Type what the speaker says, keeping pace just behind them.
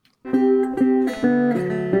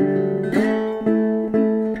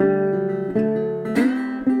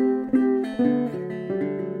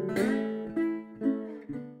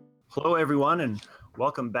everyone, and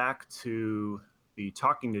welcome back to the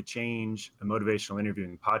Talking to Change, a motivational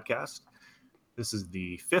interviewing podcast. This is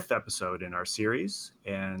the fifth episode in our series,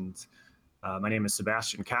 and my name is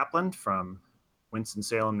Sebastian Kaplan from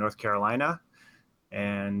Winston-Salem, North Carolina,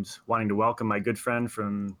 and wanting to welcome my good friend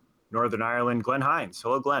from Northern Ireland, Glenn Hines.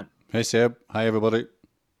 Hello, Glenn. Hey, Seb. Hi, everybody.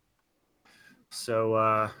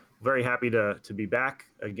 So very happy to be back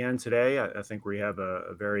again today. I think we have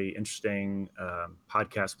a very interesting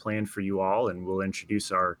podcast planned for you all, and we'll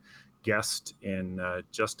introduce our guest in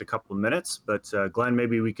just a couple of minutes. But Glenn,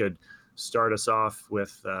 maybe we could start us off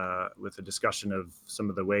with a discussion of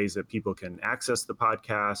some of the ways that people can access the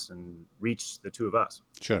podcast and reach the two of us.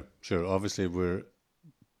 Sure. Obviously, we're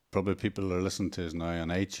probably people are listening to us now on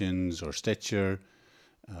iTunes or Stitcher,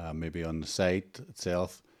 maybe on the site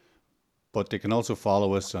itself. But they can also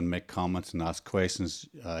follow us and make comments and ask questions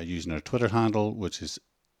using our Twitter handle, which is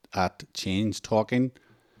 @ChangeTalking.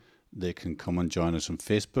 They can come and join us on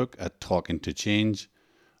Facebook at Talking to Change,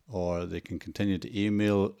 or they can continue to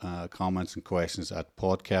email comments and questions at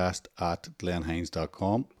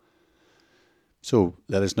podcast@glenhines.com. So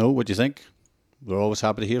let us know what you think. We're always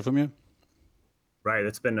happy to hear from you. Right.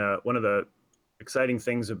 It's been one of the exciting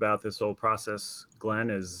things about this whole process, Glenn,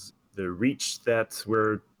 is the reach that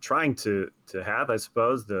we're trying to have, I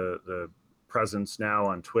suppose, the presence now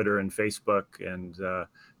on Twitter and Facebook, and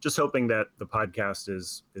just hoping that the podcast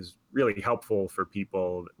is really helpful for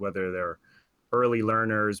people, whether they're early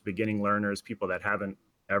learners, beginning learners, people that haven't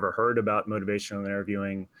ever heard about motivational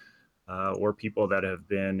interviewing, or people that have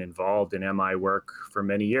been involved in MI work for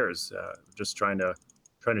many years, just trying to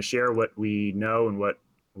share what we know and what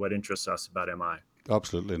interests us about MI.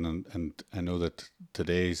 Absolutely, and I know that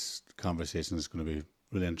today's conversation is going to be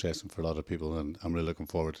really interesting for a lot of people, and I'm really looking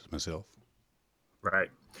forward to it myself.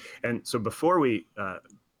 Right. And so before we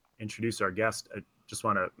introduce our guest, I just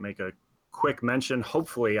want to make a quick mention.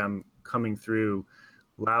 Hopefully I'm coming through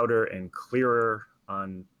louder and clearer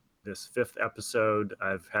on this fifth episode.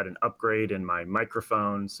 I've had an upgrade in my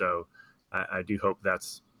microphone, so I do hope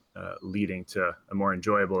that's leading to a more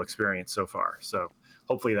enjoyable experience so far. So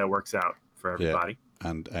hopefully that works out for everybody. Yeah,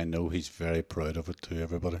 and I know he's very proud of it too,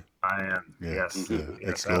 everybody. I am. Yeah, Yes. yeah.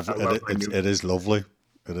 Yes. It's lovely. It is lovely.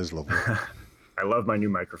 It is lovely. I love my new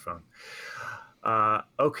microphone.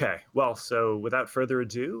 Okay. Well, so without further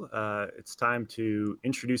ado, it's time to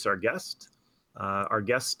introduce our guest. Our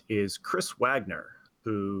guest is Chris Wagner,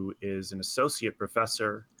 who is an associate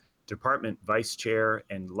professor, department vice chair,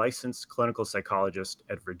 and licensed clinical psychologist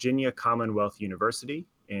at Virginia Commonwealth University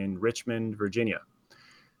in Richmond, Virginia.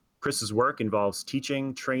 Chris's work involves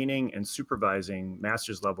teaching, training, and supervising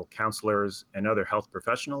master's level counselors and other health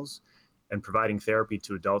professionals, and providing therapy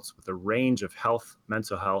to adults with a range of health,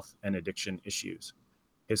 mental health, and addiction issues.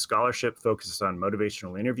 His scholarship focuses on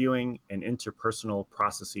motivational interviewing and interpersonal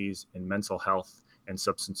processes in mental health and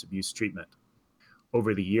substance abuse treatment.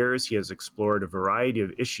 Over the years, he has explored a variety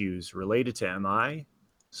of issues related to MI,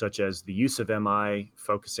 such as the use of MI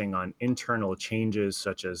focusing on internal changes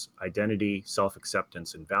such as identity,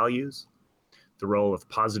 self-acceptance, and values, the role of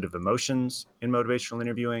positive emotions in motivational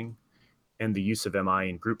interviewing, and the use of MI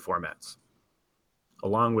in group formats.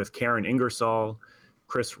 Along with Karen Ingersoll,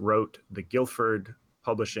 Chris wrote the Guilford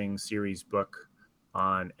Publishing series book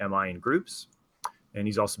on MI in groups, and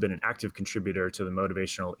he's also been an active contributor to the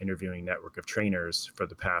Motivational Interviewing Network of Trainers for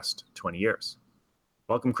the past 20 years.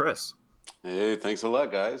 Welcome, Chris. Hey, thanks a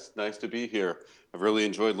lot, guys. Nice to be here. I've really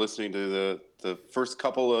enjoyed listening to the first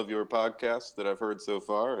couple of your podcasts that I've heard so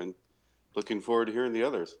far, and looking forward to hearing the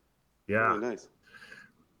others. Yeah. Really nice.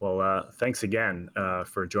 Well, thanks again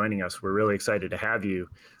for joining us. We're really excited to have you.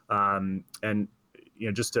 And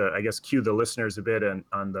just to, I guess, cue the listeners a bit and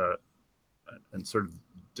sort of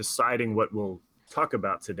deciding what we'll talk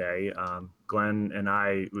about today. Glenn and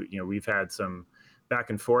I, we've had some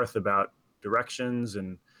back and forth about directions,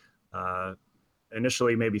 and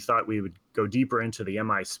initially maybe thought we would go deeper into the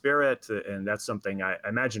MI spirit, and that's something I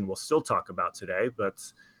imagine we'll still talk about today. But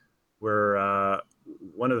we're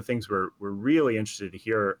one of the things we're really interested to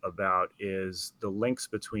hear about is the links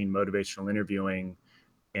between motivational interviewing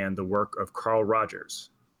and the work of Carl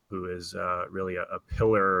Rogers, who is really a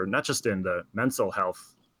pillar, not just in the mental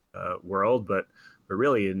health world, but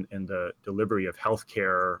really in the delivery of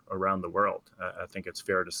healthcare around the world. I think it's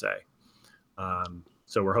fair to say.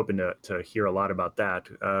 So we're hoping to hear a lot about that.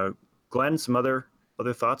 Glenn, some other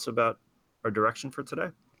thoughts about our direction for today?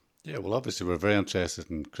 Yeah, well, obviously we're very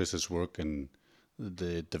interested in Chris's work in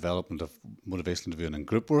the development of motivational interviewing and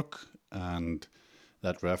group work, and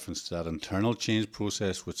that reference to that internal change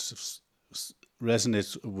process, which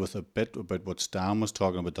resonates with a bit about what Stan was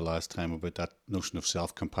talking about the last time, about that notion of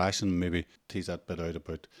self-compassion. Maybe tease that bit out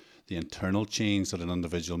about the internal change that an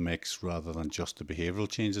individual makes rather than just the behavioural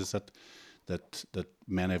changes that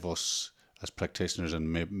many of us as practitioners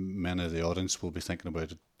and many of the audience will be thinking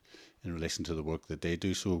about it in relation to the work that they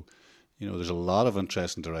do. So, there's a lot of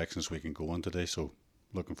interesting directions we can go in today. So,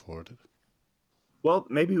 looking forward to it. Well,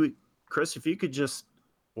 maybe Chris, if you could just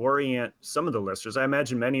orient some of the listeners. I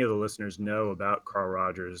imagine many of the listeners know about Carl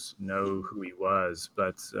Rogers, know who he was,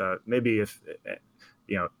 but maybe if,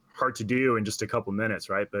 hard to do in just a couple minutes,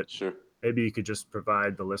 right? But Sure. maybe you could just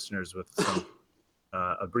provide the listeners with some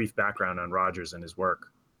a brief background on Rogers and his work.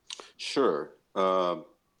 Sure. Well,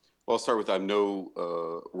 I'll start with I'm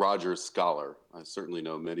no Rogers scholar. I certainly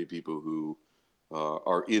know many people who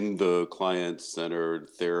are in the client-centered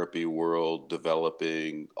therapy world,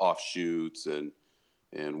 developing offshoots and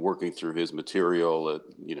working through his material.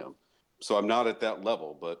 So I'm not at that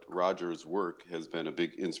level, but Rogers' work has been a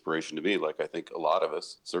big inspiration to me. Like I think a lot of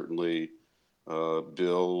us, certainly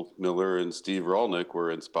Bill Miller and Steve Rolnick,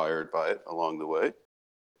 were inspired by it along the way.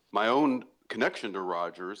 My own connection to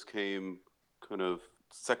Rogers came kind of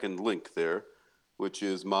second link there, which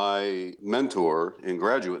is my mentor in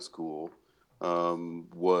graduate school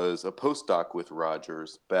was a postdoc with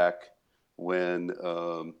Rogers back when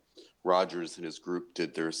Rogers and his group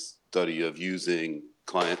did their study of using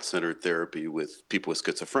client-centered therapy with people with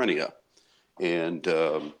schizophrenia. And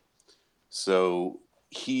so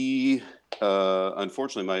he,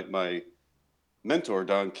 unfortunately, my mentor,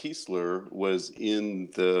 Don Kiesler, was in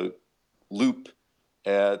the loop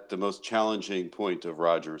at the most challenging point of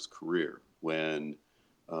Rogers' career when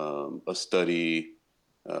a study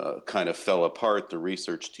kind of fell apart, the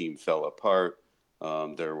research team fell apart.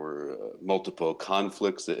 There were multiple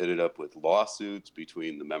conflicts that ended up with lawsuits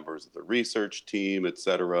between the members of the research team, et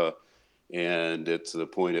cetera. And it's the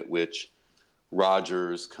point at which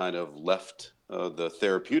Rogers kind of left the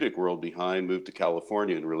therapeutic world behind, moved to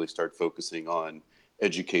California, and really started focusing on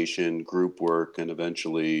education, group work, and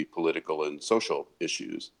eventually political and social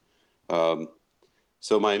issues.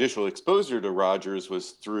 So my initial exposure to Rogers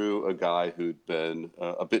was through a guy who'd been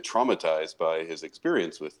a bit traumatized by his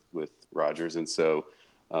experience with Rogers. And so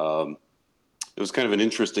it was kind of an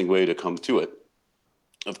interesting way to come to it.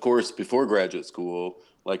 Of course, before graduate school,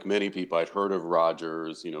 like many people, I'd heard of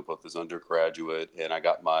Rogers, both as undergraduate, and I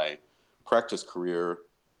got my practice career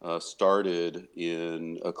started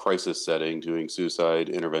in a crisis setting, doing suicide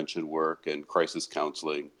intervention work and crisis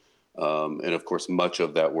counseling. And of course, much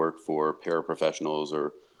of that work for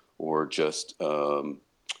paraprofessionals or just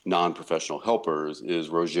non-professional helpers is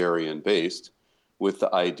Rogerian based, with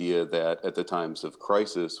the idea that at the times of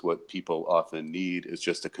crisis, what people often need is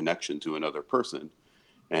just a connection to another person.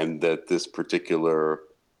 And that this particular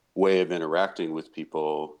way of interacting with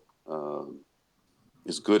people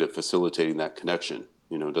is good at facilitating that connection.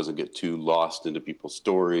 It doesn't get too lost into people's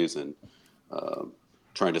stories and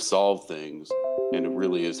trying to solve things. And it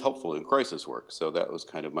really is helpful in crisis work. So that was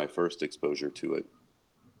kind of my first exposure to it.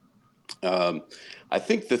 I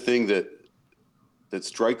think the thing that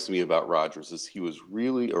strikes me about Rogers is he was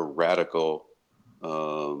really a radical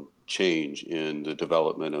change in the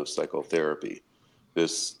development of psychotherapy.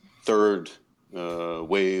 This third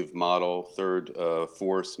wave model, third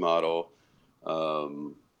force model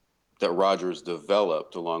that Rogers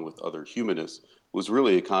developed along with other humanists was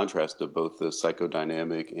really a contrast to both the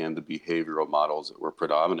psychodynamic and the behavioral models that were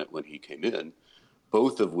predominant when he came in,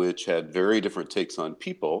 both of which had very different takes on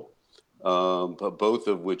people, but both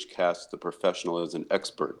of which cast the professional as an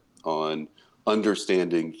expert on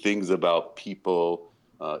understanding things about people,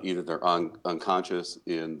 either they're unconscious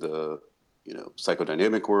in the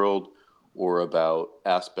psychodynamic world or about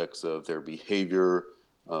aspects of their behavior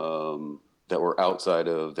that were outside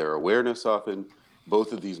of their awareness often.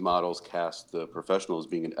 Both of these models cast the professional as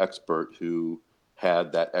being an expert who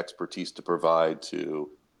had that expertise to provide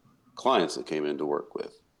to clients that came in to work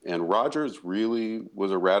with. And Rogers really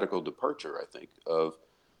was a radical departure, I think, of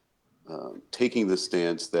taking the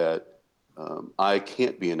stance that I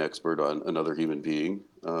can't be an expert on another human being.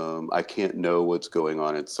 I can't know what's going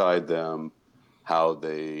on inside them, how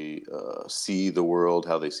they see the world,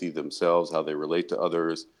 how they see themselves, how they relate to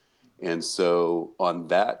others. And so on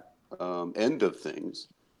that end of things,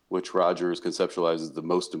 which Rogers conceptualizes the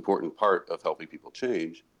most important part of helping people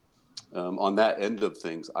change, on that end of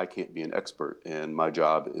things, I can't be an expert. And my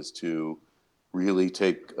job is to really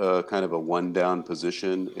take kind of a one-down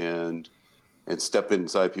position and step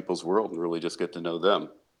inside people's world and really just get to know them.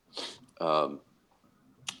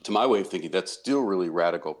 To my way of thinking, that's still really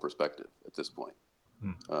radical perspective at this point.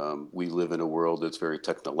 We live in a world that's very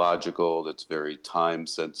technological, that's very time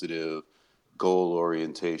sensitive, goal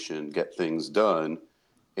orientation, get things done.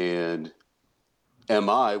 And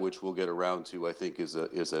MI, which we'll get around to, I think is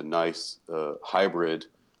a nice hybrid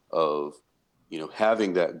of,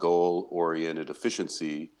 having that goal oriented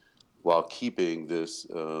efficiency while keeping this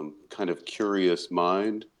kind of curious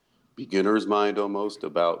mind, beginner's mind almost,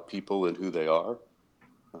 about people and who they are.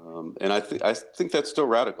 And I think that's still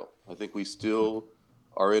radical. I think we still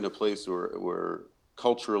are in a place where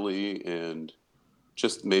culturally and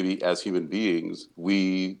just maybe as human beings,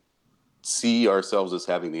 we see ourselves as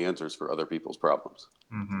having the answers for other people's problems.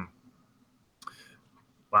 Mm-hmm.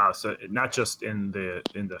 Wow. So not just in the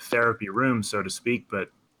therapy room, so to speak, but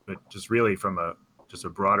just really from a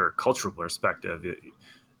broader cultural perspective,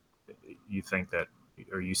 you think that,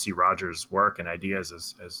 or you see Rogers' work and ideas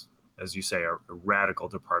as you say, a radical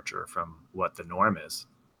departure from what the norm is.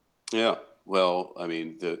 Yeah. Well, I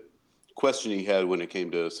mean, the question he had when it came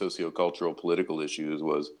to sociocultural political issues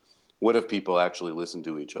was, what if people actually listened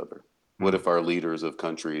to each other? What if our leaders of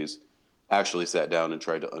countries actually sat down and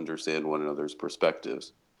tried to understand one another's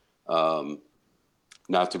perspectives?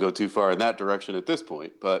 Not to go too far in that direction at this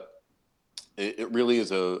point, but it really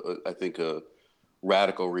is I think a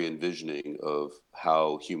radical re-envisioning of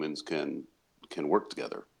how humans can work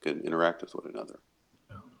together, can interact with one another.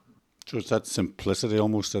 So it's that simplicity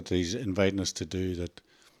almost that he's inviting us to do, that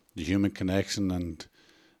the human connection and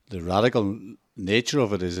the radical nature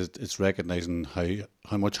of it is it's recognizing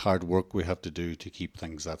how much hard work we have to do to keep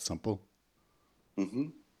things that simple. Mm-hmm.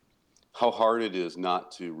 How hard it is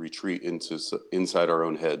not to retreat inside our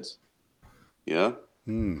own heads. Yeah.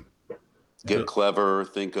 Get clever,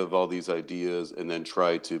 think of all these ideas, and then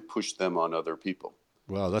try to push them on other people.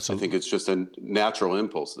 Well, I think it's just a natural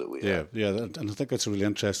impulse that we have. Yeah, and I think that's a really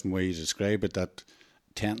interesting way you describe it, that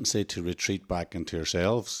tendency to retreat back into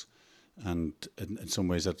yourselves. And in some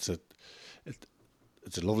ways, it's a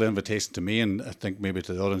lovely invitation to me, and I think maybe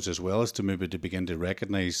to the audience as well, is to maybe to begin to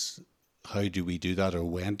recognize how do we do that, or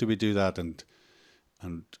when do we do that, and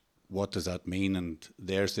what does that mean? And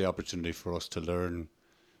there's the opportunity for us to learn.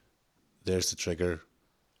 There's the trigger.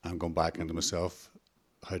 I'm going back into myself.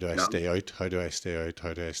 How do I stay out? How do I stay out?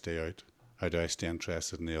 How do I stay out? How do I stay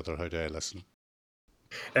interested in the other? How do I listen?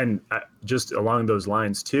 And just along those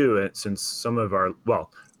lines too, since some of our,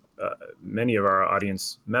 many of our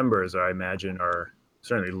audience members, I imagine, are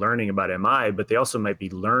certainly learning about MI, but they also might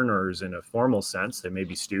be learners in a formal sense. They may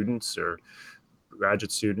be students or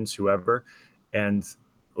graduate students, whoever. And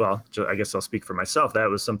well, I guess I'll speak for myself. That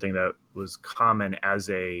was something that was common as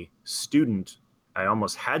a student. I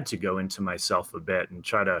almost had to go into myself a bit and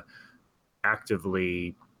try to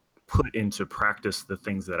actively put into practice the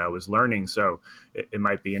things that I was learning. So it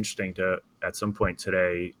might be interesting to, at some point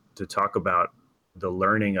today, to talk about the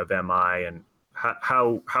learning of MI and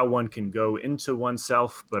how one can go into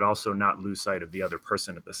oneself, but also not lose sight of the other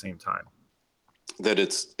person at the same time. That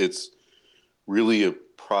it's really a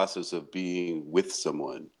process of being with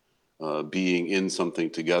someone, being in something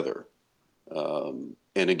together. And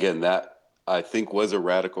again, that I think was a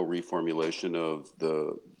radical reformulation of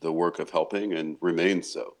the work of helping, and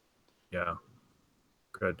remains so. Yeah,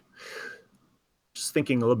 good. Just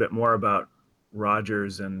thinking a little bit more about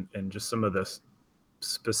Rogers and just some of the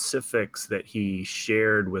specifics that he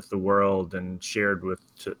shared with the world and shared with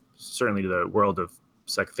certainly to the world of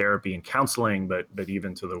psychotherapy and counseling, but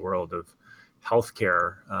even to the world of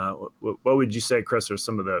healthcare. What would you say, Chris, are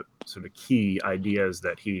some of the sort of key ideas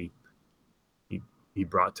that he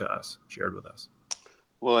brought to us, shared with us?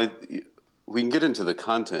 Well, we can get into the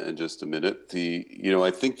content in just a minute.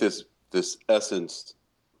 I think this essence,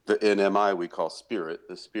 in MI we call spirit,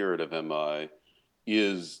 the spirit of MI,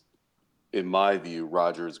 is, in my view,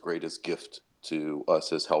 Roger's greatest gift to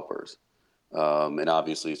us as helpers. And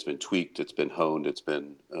obviously it's been tweaked, it's been honed, it's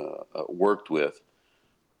been worked with.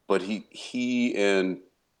 But he and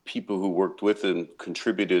people who worked with him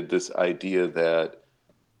contributed this idea that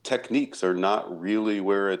techniques are not really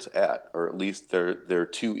where it's at, or at least they're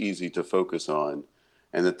too easy to focus on,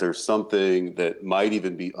 and that there's something that might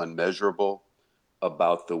even be unmeasurable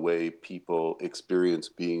about the way people experience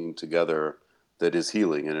being together that is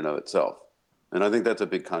healing in and of itself. And I think that's a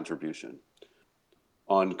big contribution.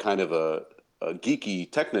 On kind of a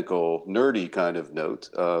geeky, technical, nerdy kind of note,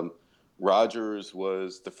 Rogers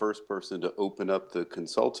was the first person to open up the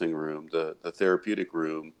consulting room, the therapeutic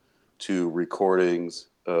room, to recordings,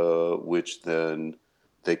 which then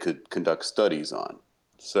they could conduct studies on.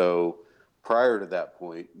 So prior to that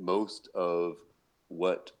point, most of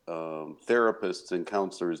what therapists and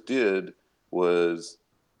counselors did was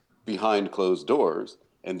behind closed doors,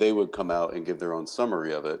 and they would come out and give their own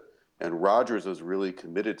summary of it. And Rogers was really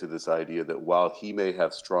committed to this idea that while he may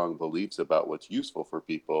have strong beliefs about what's useful for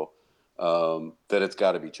people, that it's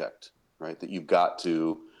got to be checked, right? That you've got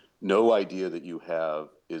to, no idea that you have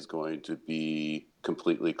is going to be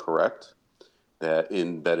completely correct, that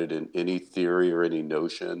embedded in any theory or any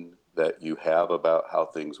notion that you have about how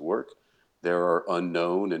things work, there are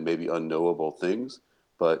unknown and maybe unknowable things.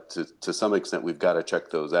 But to some extent, we've got to check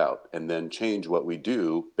those out and then change what we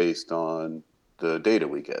do based on the data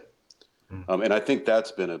we get. And I think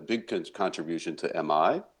that's been a big contribution to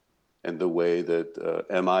MI and the way that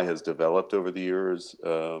MI has developed over the years,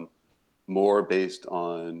 more based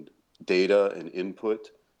on data and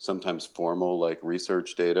input, sometimes formal like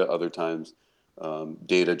research data, other times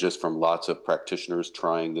data just from lots of practitioners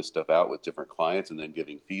trying this stuff out with different clients and then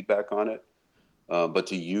giving feedback on it. But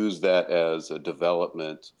to use that as a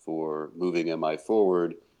development for moving MI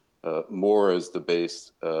forward, more as the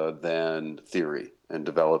base than theory, and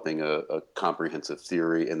developing a comprehensive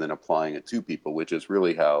theory and then applying it to people, which is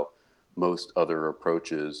really how most other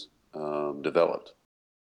approaches developed.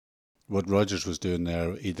 What Rogers was doing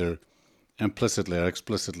there, either implicitly or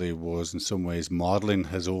explicitly, was in some ways modeling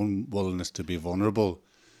his own willingness to be vulnerable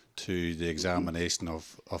to the examination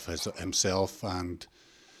of himself, and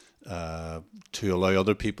to allow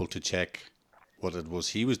other people to check what it was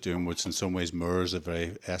he was doing, which in some ways mirrors the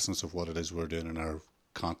very essence of what it is we're doing in our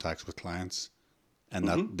contacts with clients. And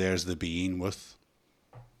that there's the being with.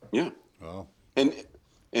 Yeah. Wow.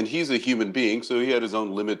 And he's a human being, so he had his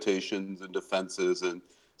own limitations and defenses, and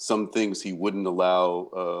some things he wouldn't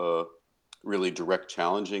allow really direct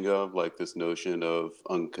challenging of, like this notion of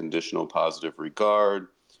unconditional positive regard,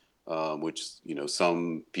 which, you know,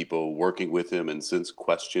 some people working with him and since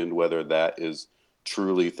questioned whether that is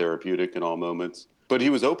truly therapeutic in all moments. But he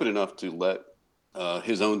was open enough to let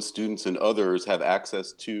his own students and others have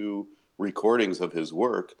access to recordings of his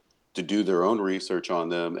work, to do their own research on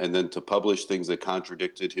them, and then to publish things that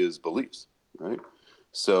contradicted his beliefs, right?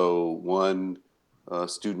 So one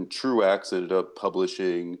student, Truax, ended up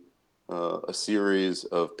publishing a series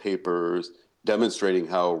of papers demonstrating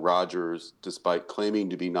how Rogers, despite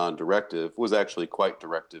claiming to be non-directive, was actually quite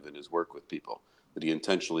directive in his work with people, that he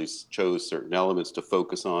intentionally chose certain elements to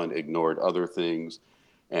focus on, ignored other things,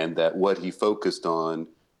 and that what he focused on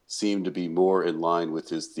seemed to be more in line with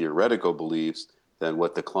his theoretical beliefs than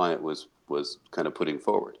what the client was kind of putting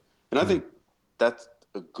forward. And I think that's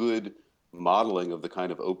a good modeling of the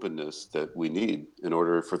kind of openness that we need in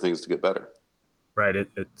order for things to get better. Right.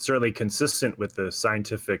 It's certainly consistent with the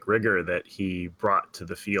scientific rigor that he brought to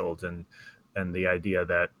the field, and the idea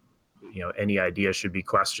that, you know, any idea should be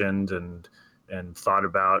questioned and thought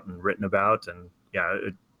about and written about. And yeah,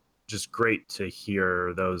 just great to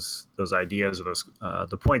hear those ideas, or those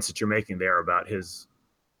the points that you're making there about his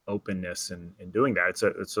openness in doing that.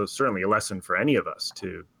 It's certainly a lesson for any of us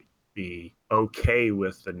to be okay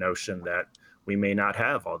with the notion that we may not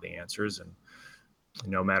have all the answers, and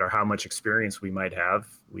no matter how much experience we might have,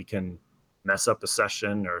 we can mess up a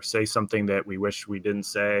session or say something that we wish we didn't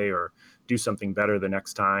say, or do something better the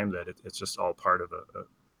next time. That it's just all part of a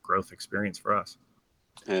growth experience for us.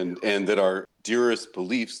 And that our dearest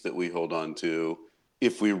beliefs that we hold on to,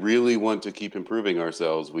 if we really want to keep improving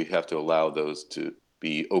ourselves, we have to allow those to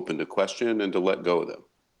be open to question and to let go of them.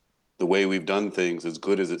 The way we've done things, as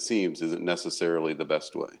good as it seems, isn't necessarily the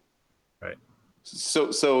best way. Right.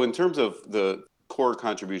 So in terms of the core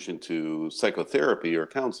contribution to psychotherapy or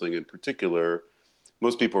counseling in particular,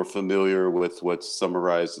 most people are familiar with what's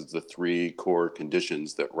summarized as the three core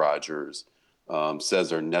conditions that Rogers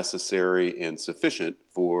says are necessary and sufficient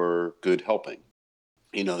for good helping.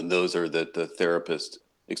 You know, and those are that the therapist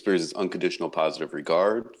experiences unconditional positive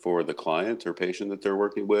regard for the client or patient that they're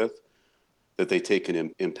working with, that they take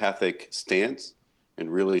an empathic stance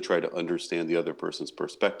and really try to understand the other person's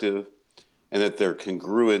perspective, and that they're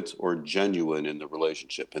congruent or genuine in the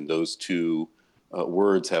relationship. And those two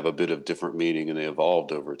words have a bit of different meaning, and they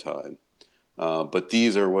evolved over time. But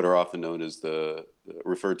these are what are often known as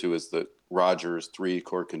referred to as the Rogers three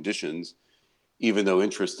core conditions, even though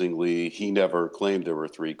interestingly, he never claimed there were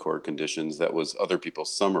three core conditions. That was other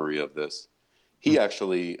people's summary of this. He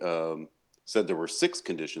actually said there were 6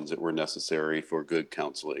 conditions that were necessary for good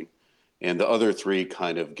counseling, and the other 3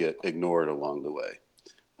 kind of get ignored along the way.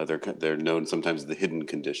 They're known sometimes as the hidden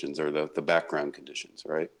conditions, or the background conditions,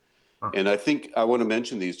 right? And I think I want to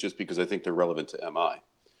mention these just because I think they're relevant to MI.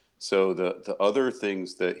 So the other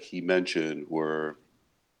things that he mentioned were,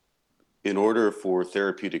 in order for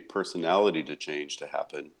therapeutic personality to change to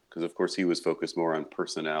happen, because of course he was focused more on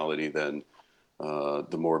personality than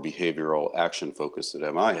the more behavioral action focus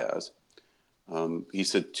that MI has, He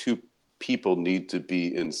said two people need to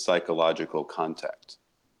be in psychological contact.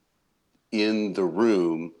 In the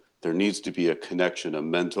room, there needs to be a connection, a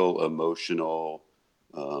mental, emotional,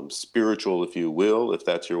 spiritual, if you will, if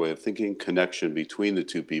that's your way of thinking, connection between the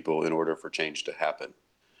two people in order for change to happen.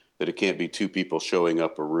 That it can't be two people showing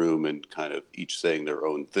up a room and kind of each saying their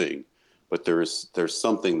own thing, but there's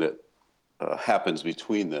something that happens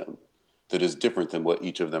between them that is different than what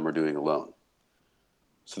each of them are doing alone.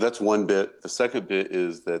 So that's one bit. The second bit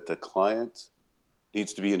is that the client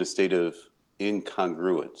needs to be in a state of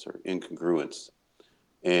incongruence.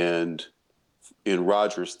 And in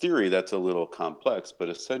Roger's theory, that's a little complex, but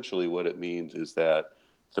essentially what it means is that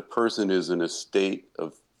the person is in a state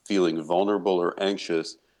of feeling vulnerable or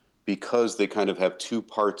anxious because they kind of have two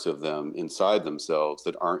parts of them inside themselves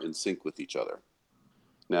that aren't in sync with each other.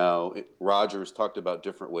 Now, Rogers talked about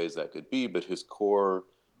different ways that could be, but his core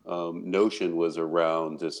notion was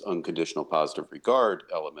around this unconditional positive regard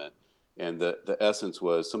element. And the essence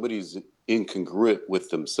was somebody's incongruent with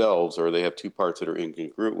themselves, or they have two parts that are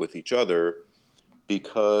incongruent with each other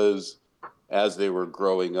because as they were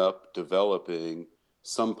growing up, developing,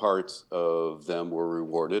 some parts of them were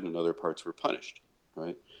rewarded and other parts were punished,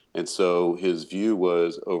 right? And so his view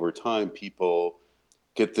was over time, people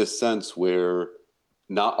get this sense where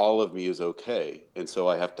not all of me is okay. And so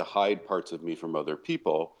I have to hide parts of me from other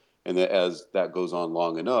people. And that as that goes on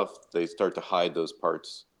long enough, they start to hide those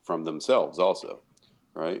parts from themselves also,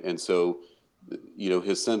 right? And so,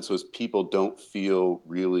 his sense was people don't feel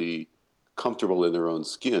really comfortable in their own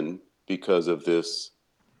skin because of this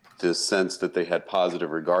sense that they had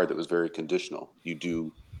positive regard that was very conditional. You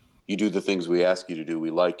do the things we ask you to do.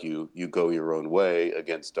 We like you. You go your own way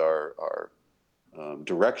against our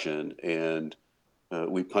direction, and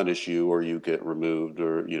we punish you, or you get removed,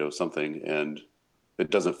 or something, and it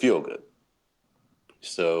doesn't feel good.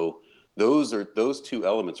 So those two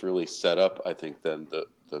elements really set up, I think, then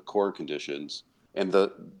the core conditions, and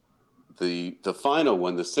the final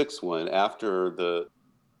one, the sixth one, after the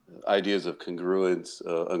ideas of congruence,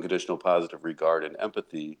 unconditional positive regard, and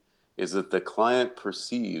empathy, is that the client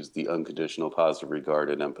perceives the unconditional positive regard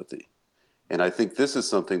and empathy. And I think this is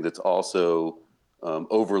something that's also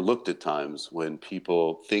overlooked at times when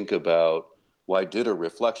people think about, well, I did a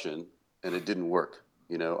reflection and it didn't work.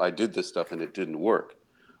 I did this stuff and it didn't work.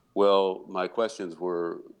 Well, my questions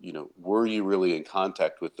were, were you really in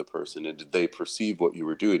contact with the person, and did they perceive what you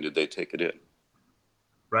were doing? Did they take it in?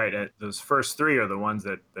 Right. Those first three are the ones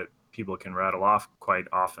that people can rattle off quite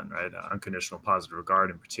often, right? Unconditional positive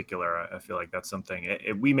regard in particular. I feel like that's something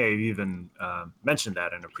we may have even mentioned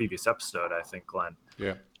that in a previous episode, I think, Glenn.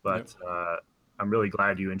 Yeah. But I'm really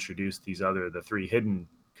glad you introduced the three hidden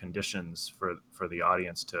conditions for the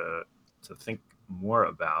audience to think more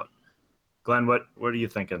about. Glenn, what are you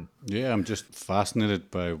thinking? Yeah, I'm just fascinated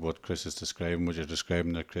by what Chris is describing, what you're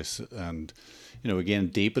describing there, Chris. And, again,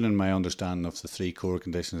 deepening my understanding of the three core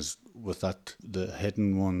conditions with that, the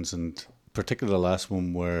hidden ones, and particularly the last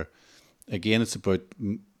one where, again, it's about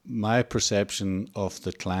my perception of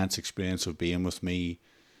the client's experience of being with me.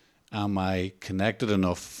 Am I connected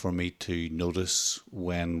enough for me to notice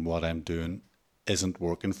when what I'm doing isn't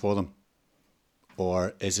working for them?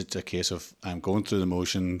 Or is it a case of I'm going through the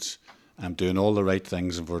motions, I'm doing all the right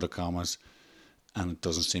things, inverted commas, and it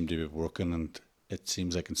doesn't seem to be working? And it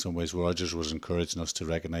seems like in some ways Rogers was encouraging us to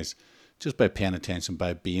recognize, just by paying attention,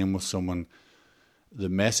 by being with someone, the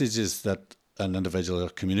messages that an individual are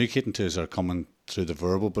communicating to us are coming through the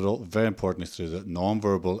verbal, but very importantly through the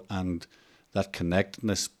non-verbal, and that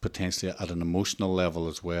connectedness potentially at an emotional level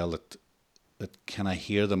as well. That can I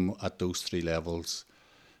hear them at those three levels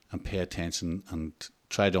and pay attention and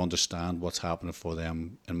try to understand what's happening for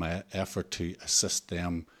them in my effort to assist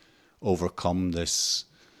them overcome this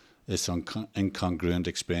incongruent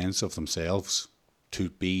experience of themselves, to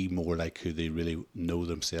be more like who they really know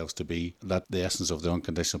themselves to be. That the essence of the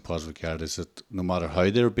unconditional positive regard is that no matter how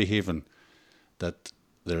they're behaving, that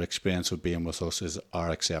their experience of being with us is our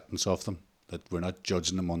acceptance of them, that we're not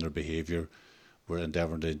judging them on their behaviour, we're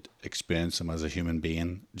endeavouring to experience them as a human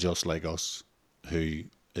being just like us, who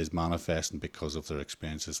is manifesting because of their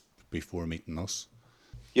experiences before meeting us.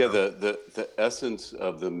 Yeah, the essence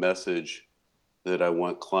of the message that I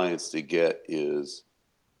want clients to get is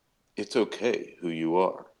it's okay who you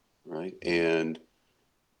are, right? And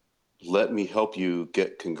let me help you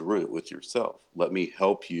get congruent with yourself. Let me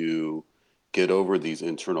help you get over these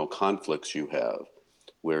internal conflicts you have,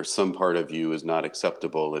 where some part of you is not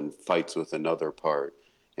acceptable and fights with another part,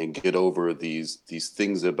 and get over these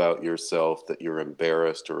things about yourself that you're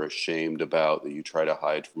embarrassed or ashamed about, that you try to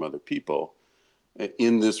hide from other people.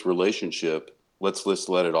 In this relationship, let's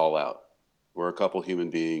let it all out. We're a couple human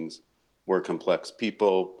beings. We're complex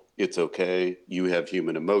people. It's okay. You have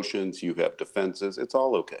human emotions. You have defenses. It's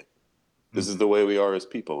all okay. This is the way we are as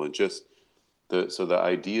people. And just the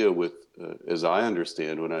idea with, as I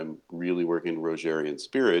understand, when I'm really working Rogerian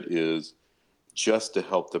spirit, is just to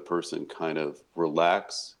help the person kind of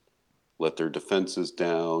relax, let their defenses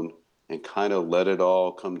down, and kind of let it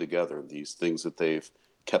all come together. These things that they've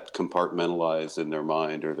kept compartmentalized in their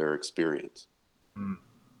mind or their experience. Mm.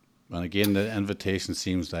 And again, the invitation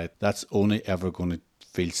seems like that's only ever going to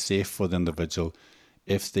feel safe for the individual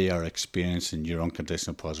if they are experiencing your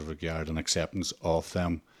unconditional positive regard and acceptance of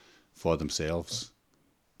them for themselves.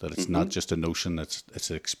 That it's not just a notion, it's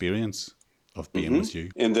an experience of being with you.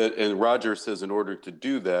 And Roger says, in order to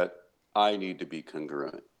do that, I need to be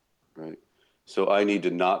congruent, right? So I need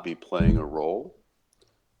to not be playing a role.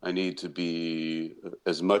 I need to be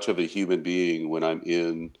as much of a human being when I'm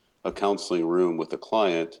in a counseling room with a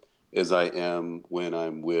client as I am when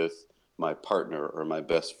I'm with my partner or my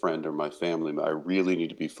best friend or my family. I really need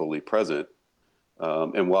to be fully present.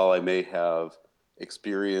 And while I may have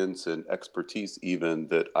experience and expertise even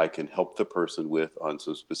that I can help the person with on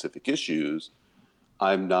some specific issues,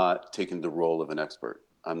 I'm not taking the role of an expert.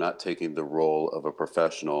 I'm not taking the role of a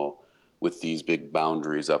professional with these big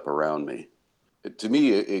boundaries up around me. To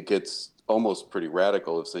me, it gets almost pretty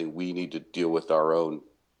radical of saying we need to deal with our own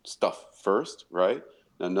stuff first, right?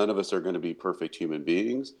 Now, none of us are going to be perfect human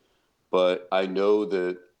beings, but I know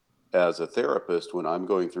that as a therapist, when I'm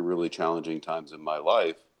going through really challenging times in my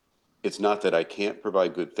life, it's not that I can't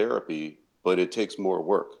provide good therapy, but it takes more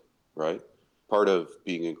work, right? Part of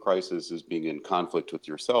being in crisis is being in conflict with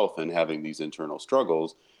yourself and having these internal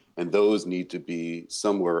struggles. And those need to be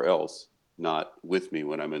somewhere else, not with me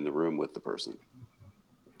when I'm in the room with the person.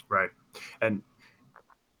 Right. And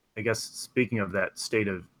I guess speaking of that state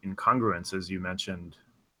of incongruence, as you mentioned,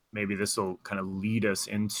 maybe this will kind of lead us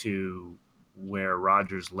into where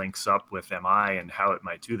Rogers links up with MI and how it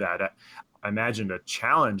might do that. I imagined a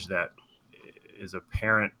challenge that is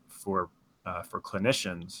apparent for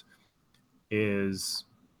clinicians is,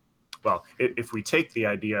 well, if we take the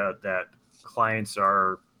idea that clients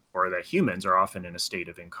are, or that humans are often in a state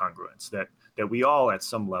of incongruence, that we all at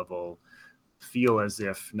some level feel as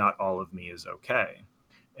if not all of me is okay.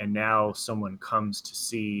 And now someone comes to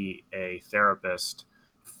see a therapist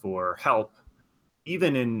for help,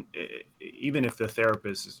 even if the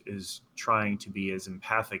therapist is trying to be as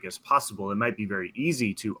empathic as possible, it might be very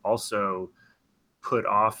easy to also put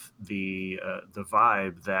off the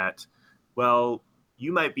vibe that, well,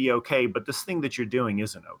 you might be okay, but this thing that you're doing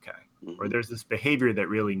isn't okay, or there's this behavior that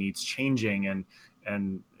really needs changing,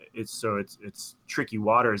 and it's tricky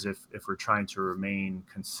waters if we're trying to remain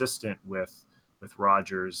consistent with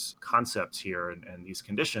Rogers' concepts here and these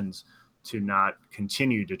conditions, to not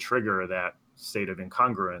continue to trigger that state of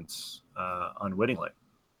incongruence unwittingly.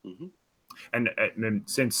 Mm-hmm. And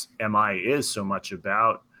since MI is so much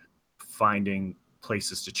about finding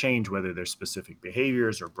places to change, whether they're specific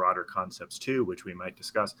behaviors or broader concepts too, which we might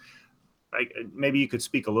discuss, maybe you could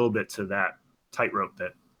speak a little bit to that tightrope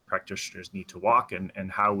that practitioners need to walk,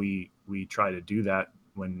 and how we try to do that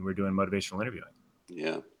when we're doing motivational interviewing.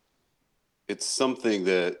 Yeah. It's something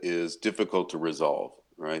that is difficult to resolve,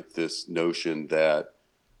 right? This notion that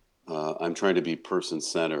I'm trying to be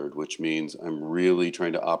person-centered, which means I'm really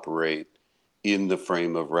trying to operate in the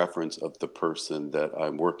frame of reference of the person that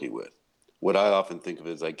I'm working with. What I often think of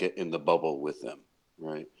is I get in the bubble with them,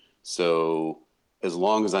 right? So as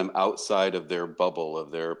long as I'm outside of their bubble,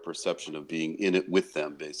 of their perception of being in it with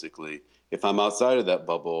them, basically, if I'm outside of that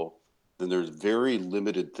bubble, then there's very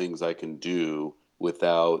limited things I can do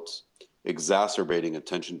without exacerbating a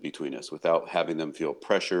tension between us, without having them feel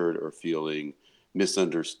pressured or feeling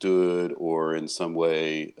misunderstood or in some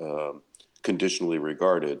way conditionally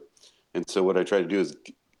regarded. And so what I try to do is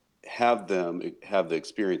have them have the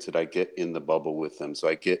experience that I get in the bubble with them. So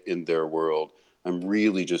I get in their world. I'm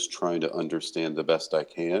really just trying to understand the best I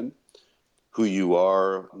can who you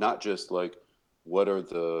are, not just like what are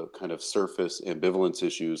the kind of surface ambivalence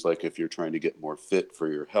issues, like if you're trying to get more fit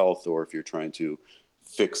for your health, or if you're trying to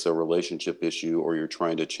fix a relationship issue, or you're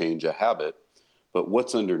trying to change a habit, but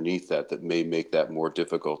what's underneath that that may make that more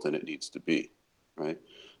difficult than it needs to be, right?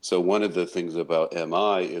 So one of the things about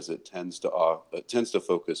MI is it tends to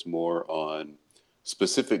focus more on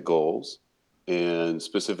specific goals and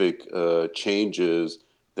specific changes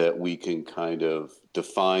that we can kind of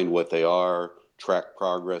define what they are, track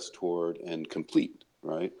progress toward, and complete,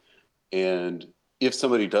 right? And if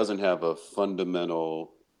somebody doesn't have a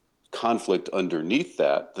fundamental conflict underneath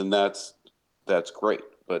that, then that's great.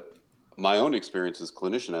 But my own experience as a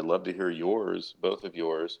clinician, I'd love to hear yours, both of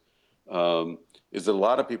yours. is that a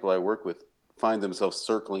lot of people I work with find themselves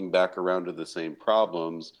circling back around to the same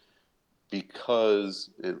problems because,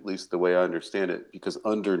 at least the way I understand it, because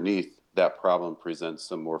underneath that problem presents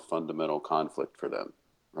some more fundamental conflict for them,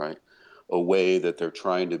 right? A way that they're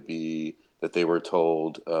trying to be, that they were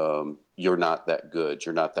told, you're not that good,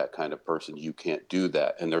 you're not that kind of person, you can't do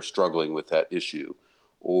that, and they're struggling with that issue,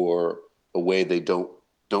 or a way they don't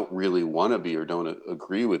really want to be or don't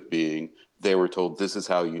agree with being. They were told this is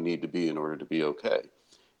how you need to be in order to be okay.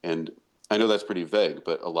 And I know that's pretty vague,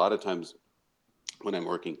 but a lot of times when I'm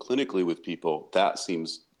working clinically with people, that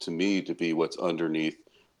seems to me to be what's underneath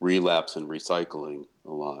relapse and recycling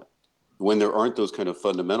a lot. When there aren't those kind of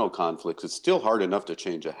fundamental conflicts, it's still hard enough to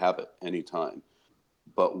change a habit anytime.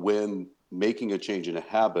 But when making a change in a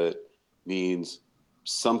habit means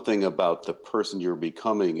something about the person you're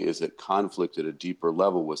becoming is at conflict at a deeper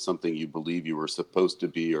level with something you believe you were supposed to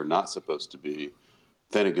be or not supposed to be,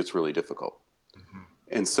 then it gets really difficult. Mhm.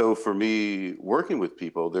 And so for me, working with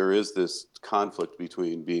people, there is this conflict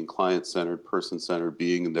between being client-centered, person-centered,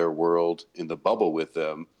 being in their world, in the bubble with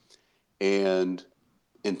them, and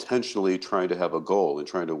intentionally trying to have a goal and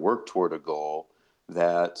trying to work toward a goal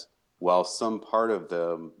that, while some part of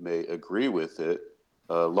them may agree with it,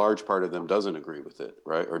 a large part of them doesn't agree with it,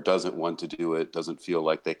 right? Or doesn't want to do it, doesn't feel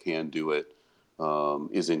like they can do it,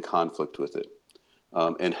 is in conflict with it.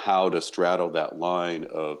 And how to straddle that line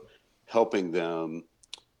of helping them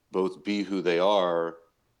both be who they are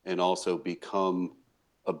and also become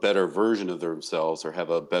a better version of themselves or have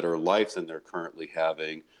a better life than they're currently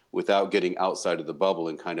having without getting outside of the bubble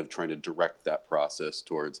and kind of trying to direct that process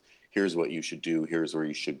towards here's what you should do, here's where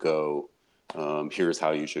you should go, here's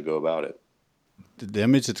how you should go about it. The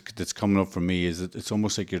image that's coming up for me is that it's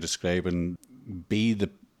almost like you're describing be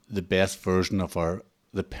the best version of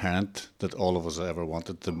the parent that all of us ever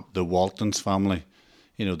wanted, the Waltons family.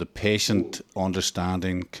 You know, the patient,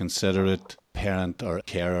 understanding, considerate parent or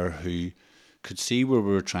carer who could see where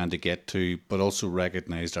we were trying to get to, but also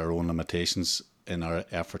recognized our own limitations in our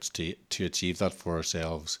efforts to achieve that for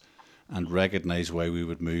ourselves, and recognize why we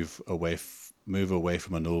would move away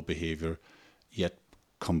from an old behavior, yet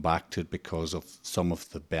come back to it because of some of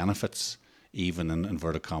the benefits, even in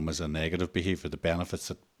inverted commas, a negative behavior, the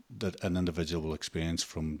benefits that an individual will experience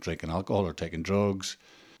from drinking alcohol or taking drugs,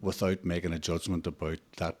 without making a judgment about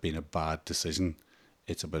that being a bad decision.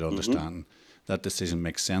 It's about Mm-hmm. understanding that decision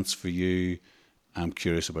makes sense for you. I'm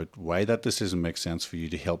curious about why that decision makes sense for you,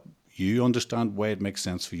 to help you understand why it makes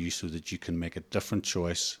sense for you, so that you can make a different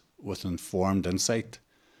choice with informed insight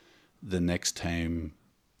the next time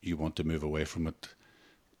you want to move away from it.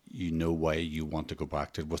 You know why you want to go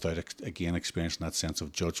back to it without, again, experiencing that sense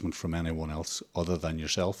of judgment from anyone else other than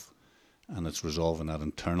yourself. And it's resolving that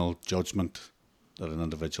internal judgment that an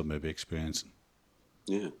individual may be experiencing.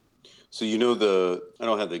 Yeah. So, I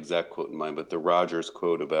don't have the exact quote in mind, but the Rogers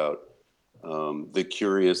quote about the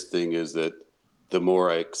curious thing is that the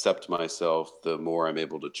more I accept myself, the more I'm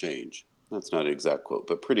able to change. That's not an exact quote,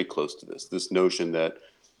 but pretty close to this. This notion that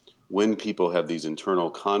when people have these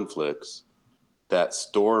internal conflicts, that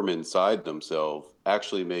storm inside themselves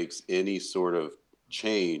actually makes any sort of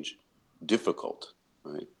change difficult,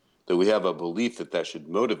 right? That we have a belief that that should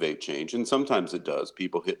motivate change, and sometimes it does.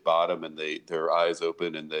 People hit bottom and their eyes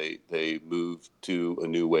open and they move to a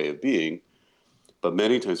new way of being. But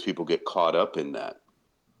many times people get caught up in that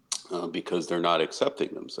because they're not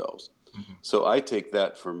accepting themselves. Mhm. So I take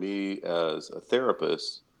that for me as a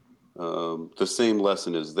therapist. The same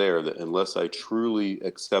lesson is there, that unless I truly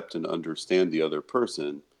accept and understand the other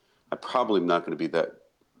person, I probably am not going to be that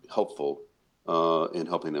helpful in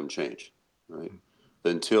helping them change, right?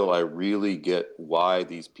 Until I really get why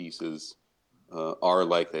these pieces are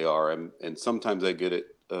like they are. And sometimes I get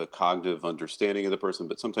it, a cognitive understanding of the person,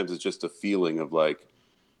 but sometimes it's just a feeling of like,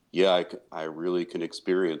 yeah, I really can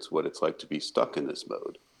experience what it's like to be stuck in this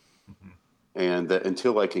mode. Mhm. And that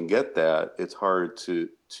until I can get that, it's hard to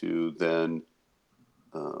then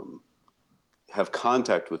um, have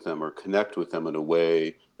contact with them or connect with them in a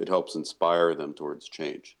way that helps inspire them towards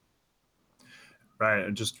change. Right.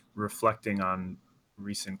 And just reflecting on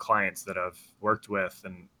recent clients that I've worked with,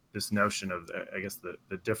 and this notion of, I guess,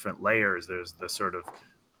 the different layers. There's the sort of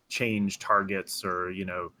change targets, or,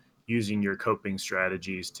 using your coping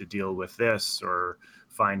strategies to deal with this, or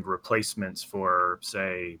find replacements for,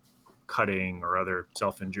 say, cutting or other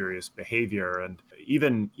self-injurious behavior. And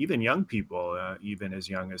even young people, even as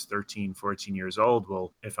young as 13, 14 years old,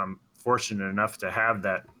 will, if I'm fortunate enough to have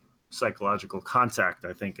that psychological contact,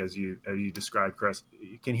 I think, as you described, Chris,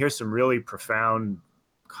 you can hear some really profound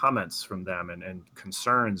comments from them, and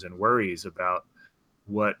concerns and worries about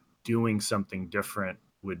what doing something different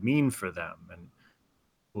would mean for them, and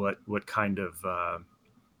what kind of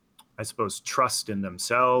I suppose trust in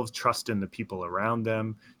themselves, trust in the people around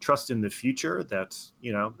them, trust in the future, that's,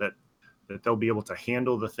 you know, that they'll be able to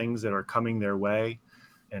handle the things that are coming their way.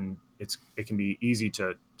 And it can be easy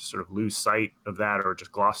to sort of lose sight of that, or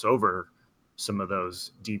just gloss over some of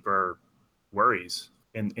those deeper worries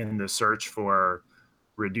in the search for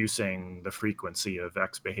reducing the frequency of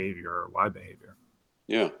X behavior or Y behavior.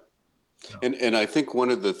 Yeah. So, And I think one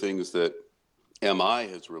of the things that MI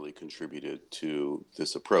has really contributed to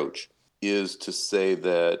this approach is to say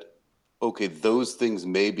that, okay, those things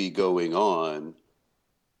may be going on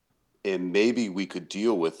and maybe we could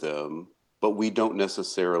deal with them, but we don't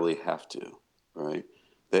necessarily have to, right?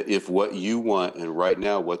 That if what you want and right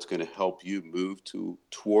now what's going to help you move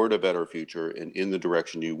toward a better future and in the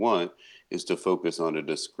direction you want is to focus on a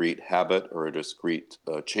discrete habit or a discrete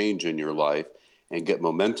change in your life and get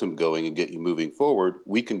momentum going and get you moving forward,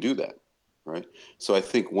 we can do that, right? So I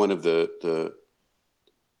think one of the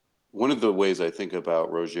ways I think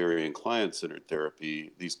about Rogerian client-centered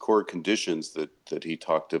therapy, these core conditions that he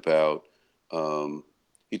talked about them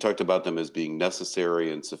as being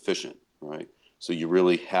necessary and sufficient, right? So you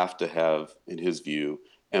really have to have, in his view,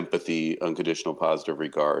 empathy, unconditional positive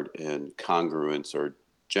regard, and congruence or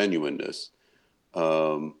genuineness.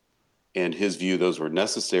 And his view, those were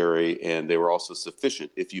necessary and they were also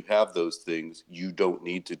sufficient. If you have those things, you don't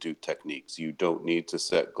need to do techniques. You don't need to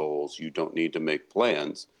set goals. You don't need to make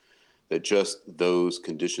plans. That just those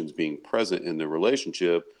conditions being present in the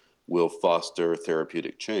relationship will foster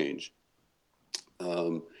therapeutic change.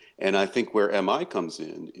 And I think where MI comes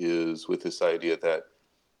in is with this idea that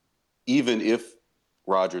even if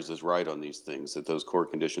Rogers is right on these things, that those core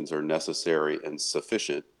conditions are necessary and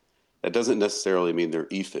sufficient, that doesn't necessarily mean they're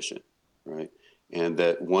efficient, right? And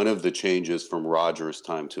that one of the changes from Rogers'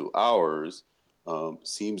 time to ours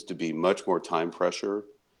seems to be much more time pressure,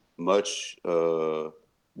 much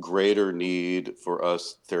greater need for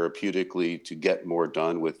us therapeutically to get more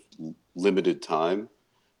done with limited time,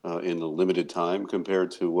 in a limited time compared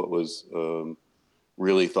to what was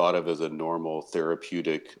really thought of as a normal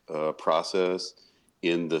therapeutic process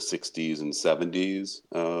in the 60s and 70s.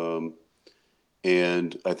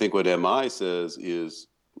 And I think what MI says is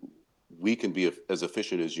we can be as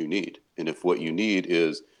efficient as you need. And if what you need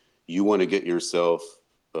is you want to get yourself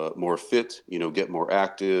more fit, get more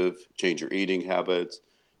active, change your eating habits,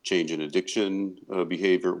 change an addiction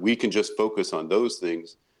behavior, we can just focus on those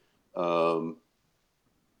things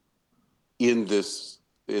in this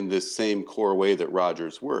same core way that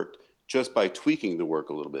Rogers worked, just by tweaking the work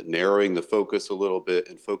a little bit, narrowing the focus a little bit,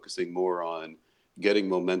 and focusing more on getting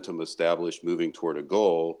momentum established, moving toward a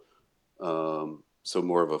goal. So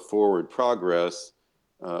more of a forward progress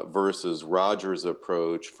versus Rogers'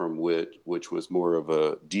 approach, from which was more of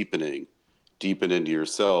a deepen into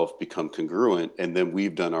yourself, become congruent, and then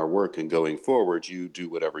we've done our work, and going forward, you do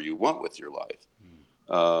whatever you want with your life.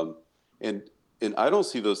 And I don't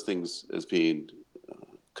see those things as being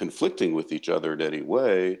conflicting with each other in any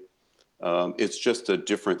way. It's just a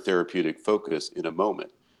different therapeutic focus in a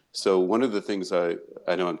moment. So one of the things I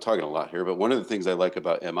know I'm talking a lot here, but one of the things I like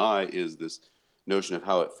about MI is this notion of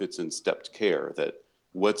how it fits in stepped care, that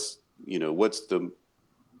what's the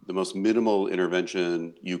most minimal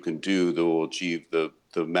intervention you can do that will achieve the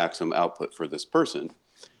maximum output for this person.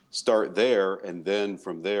 Start there, and then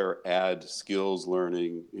from there add skills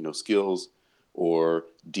learning, skills, or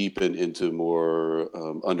deepen into more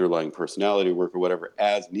underlying personality work or whatever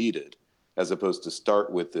as needed, as opposed to start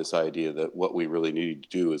with this idea that what we really need to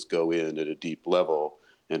do is go in at a deep level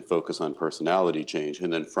and focus on personality change,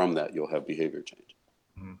 and then from that you'll have behavior change.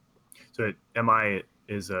 mm-hmm. So MI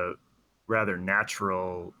is a rather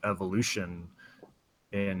natural evolution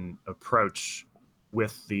in approach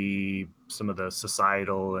with some of the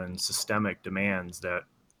societal and systemic demands that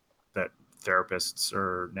therapists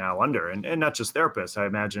are now under, and not just therapists. I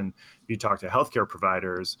imagine if you talk to healthcare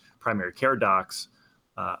providers, primary care docs,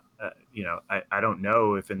 I don't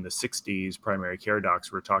know if in the 60s primary care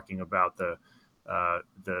docs were talking about the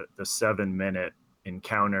 7-minute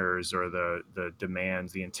encounters or the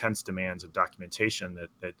demands, the intense demands of documentation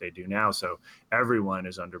that they do now. So everyone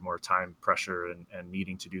is under more time pressure and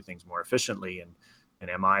needing to do things more efficiently. And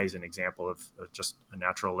MI is an example of just a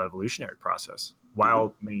natural evolutionary process,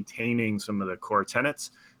 while maintaining some of the core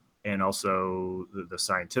tenets and also the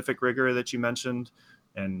scientific rigor that you mentioned,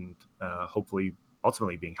 and hopefully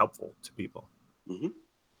ultimately being helpful to people. Mm-hmm.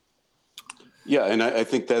 Yeah, and I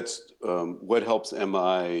think that's what helps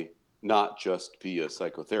MI not just be a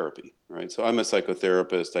psychotherapy, right? So I'm a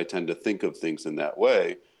psychotherapist. I tend to think of things in that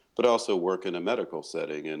way, but also work in a medical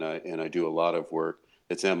setting, and I do a lot of work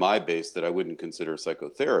it's MI based that I wouldn't consider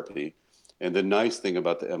psychotherapy. And the nice thing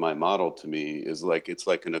about the MI model to me is like it's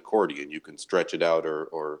like an accordion. You can stretch it out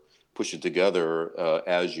or push it together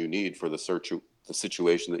as you need for the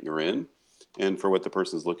situation that you're in, and for what the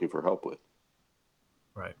person is looking for help with.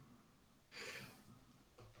 Right.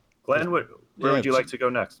 Glenn, where would you like to go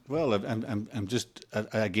next? Well, I'm just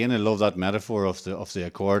again, I love that metaphor of the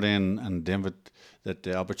accordion, and then that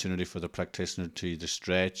the opportunity for the practitioner to either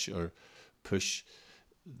stretch or push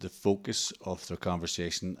the focus of their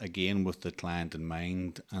conversation again with the client in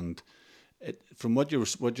mind. And from what you're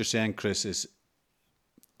saying, Chris, is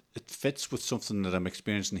it fits with something that I'm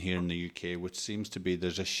experiencing here in the UK, which seems to be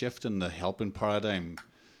there's a shift in the helping paradigm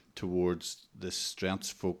towards this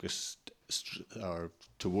strengths-focused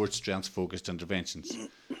interventions.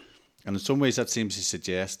 And in some ways that seems to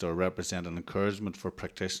suggest or represent an encouragement for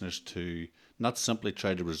practitioners to not simply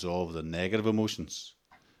try to resolve the negative emotions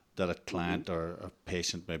that a client or a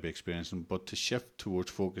patient may be experiencing, but to shift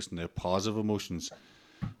towards focusing their positive emotions.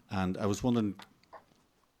 And I was wondering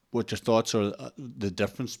what your thoughts are, the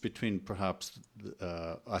difference between perhaps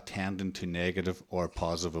attending to negative or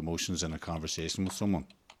positive emotions in a conversation with someone.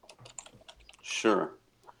 Sure.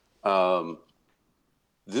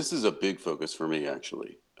 This is a big focus for me,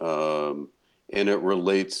 actually. And it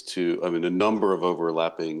relates to, a number of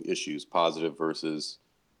overlapping issues, positive versus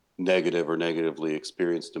negative or negatively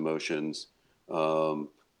experienced emotions,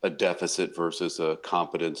 a deficit versus a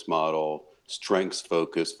competence model, strengths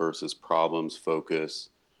focus versus problems focus.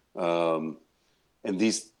 And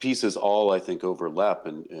these pieces all, I think, overlap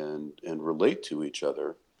and relate to each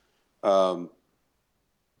other. To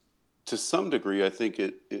some degree, I think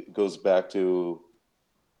it goes back to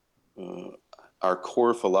our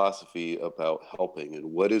core philosophy about helping and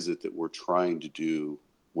what is it that we're trying to do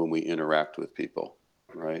when we interact with people,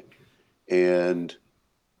 right? And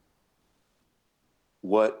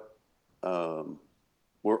what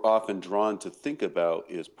we're often drawn to think about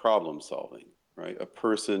is problem solving, right?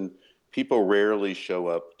 People rarely show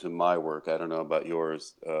up to my work, I don't know about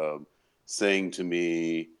yours, saying to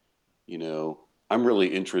me, I'm really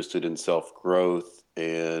interested in self-growth,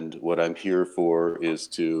 and what I'm here for is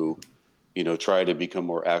to, try to become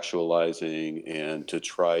more actualizing and to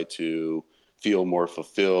try to feel more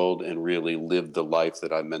fulfilled and really live the life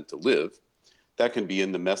that I'm meant to live. That can be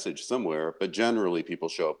in the message somewhere, but generally people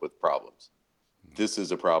show up with problems. This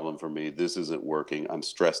is a problem for me. This isn't working. I'm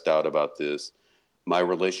stressed out about this. My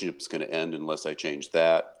relationship's going to end unless I change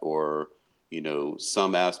that, or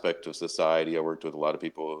some aspect of society. I worked with a lot of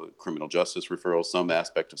people, criminal justice referrals. Some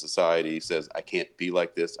aspect of society says, I can't be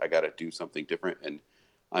like this. I got to do something different. And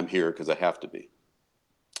I'm here because I have to be.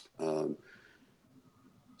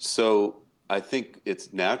 So I think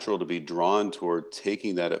it's natural to be drawn toward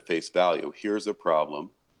taking that at face value. Here's a problem,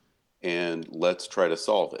 and let's try to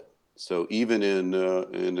solve it. So even in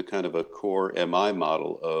the kind of a core MI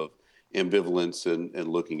model of ambivalence and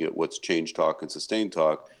looking at what's change talk and sustained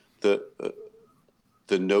talk,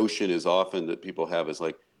 the notion is often that people have is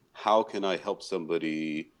like, how can I help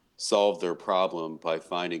somebody solve their problem by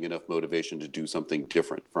finding enough motivation to do something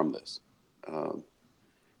different from this?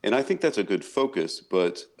 And I think that's a good focus,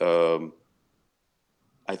 but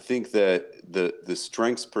I think that the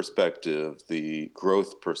strengths perspective, the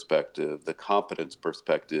growth perspective, the competence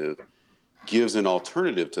perspective gives an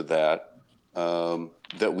alternative to that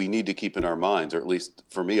that we need to keep in our minds, or at least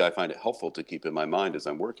for me, I find it helpful to keep in my mind as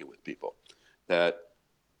I'm working with people. That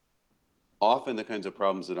often the kinds of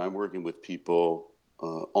problems that I'm working with people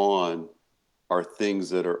on are things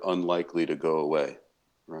that are unlikely to go away,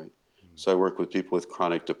 right? So I work with people with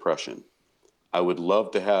chronic depression. I would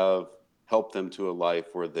love to help them to a life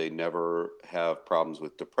where they never have problems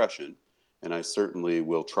with depression, and I certainly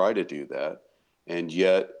will try to do that. And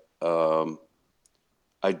yet,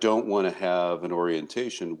 I don't want to have an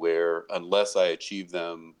orientation where unless I achieve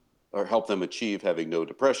them or help them achieve having no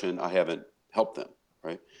depression, I haven't helped them,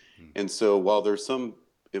 right? And so while there's in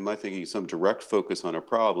my thinking, some direct focus on a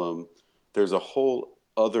problem, there's a whole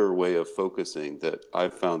other way of focusing that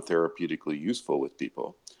I've found therapeutically useful with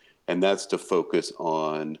people. And that's to focus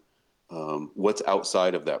on what's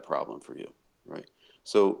outside of that problem for you, right?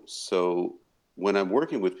 So when I'm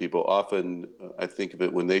working with people, often I think of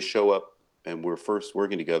it when they show up and we're first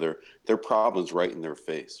working together, their problem's right in their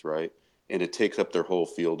face, right? And it takes up their whole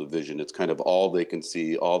field of vision. It's kind of all they can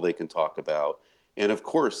see, all they can talk about. And of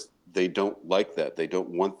course, they don't like that. They don't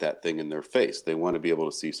want that thing in their face. They want to be able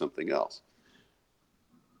to see something else.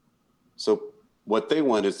 So what they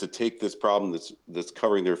want is to take this problem that's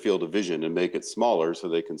covering their field of vision and make it smaller so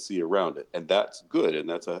they can see around it. And that's good. And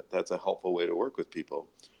that's a helpful way to work with people.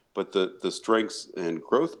 But the strengths and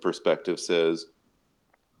growth perspective says,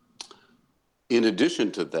 In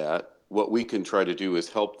addition to that, what we can try to do is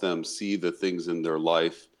help them see the things in their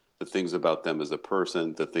life, the things about them as a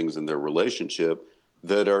person, the things in their relationship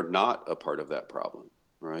that are not a part of that problem,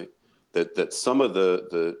 right? That some of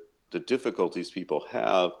the difficulties people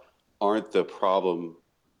have aren't the problem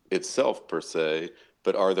itself per se,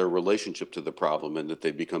 but are their relationship to the problem, and that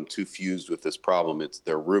they become too fused with this problem.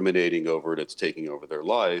 They're ruminating over it, it's taking over their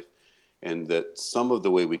life. And that some of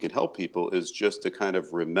the way we can help people is just to kind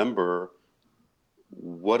of remember,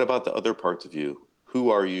 what about the other parts of you?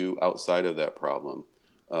 Who are you outside of that problem?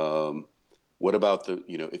 Um, what about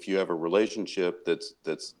if you have a relationship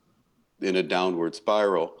that's in a downward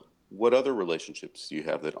spiral, what other relationships do you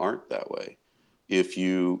have that aren't that way? If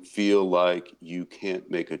you feel like you can't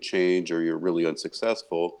make a change or you're really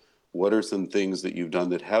unsuccessful, what are some things that you've done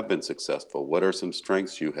that have been successful? What are some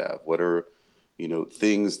strengths you have? What are,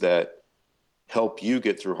 things that help you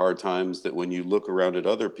get through hard times that when you look around at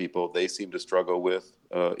other people, they seem to struggle with,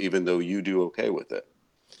 even though you do okay with it?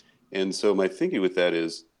 And so my thinking with that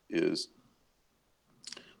is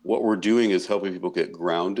what we're doing is helping people get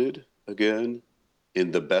grounded again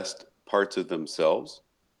in the best parts of themselves.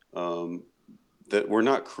 Um, that we're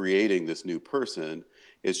not creating this new person.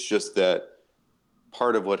 It's just that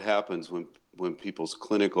part of what happens when people's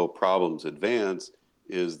clinical problems advance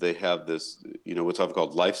is they have this, what's often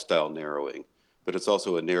called lifestyle narrowing, but it's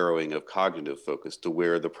also a narrowing of cognitive focus to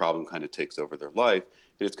where the problem kind of takes over their life.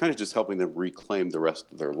 And it's kind of just helping them reclaim the rest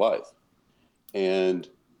of their life. And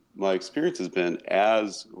my experience has been,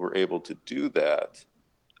 as we're able to do that,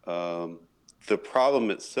 um, the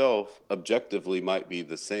problem itself objectively might be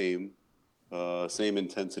the same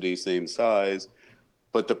intensity, same size,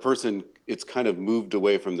 but the person, it's kind of moved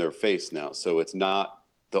away from their face now. So it's not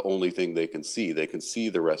the only thing they can see. They can see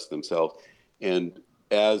the rest of themselves. And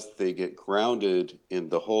as they get grounded in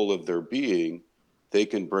the whole of their being, they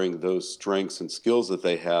can bring those strengths and skills that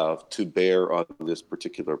they have to bear on this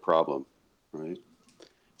particular problem, right?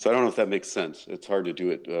 So I don't know if that makes sense. It's hard to do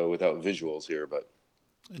it without visuals here, but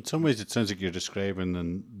In some ways, it sounds like you're describing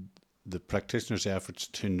the practitioner's efforts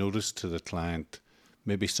to notice to the client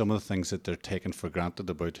maybe some of the things that they're taking for granted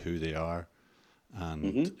about who they are, and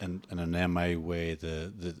mm-hmm. in an MI way,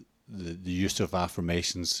 the use of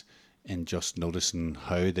affirmations in just noticing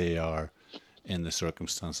how they are in the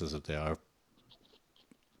circumstances that they are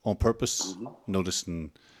on purpose, Mm-hmm.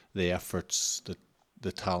 noticing the efforts,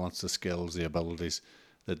 the talents, the skills, the abilities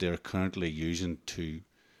that they're currently using to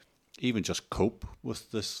even just cope with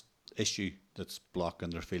this issue that's blocking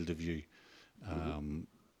their field of view. Mm-hmm.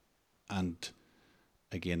 And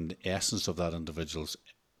again, the essence of that individual's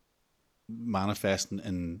manifesting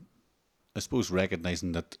in, I suppose,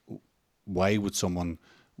 recognizing that why would someone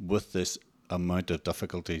with this amount of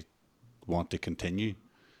difficulty want to continue?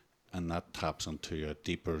 And that taps into a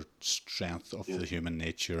deeper strength of Yeah. the human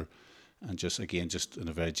nature. And just again, just in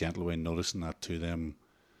a very gentle way, noticing that to them,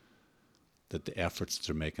 that the efforts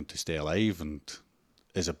they're making to stay alive and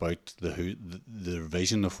is about the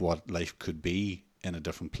vision of what life could be in a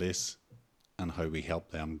different place, and how we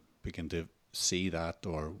help them begin to see that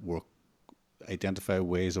or identify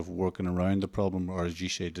ways of working around the problem, or as you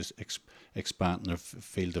say, just expanding their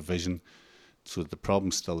field of vision so that the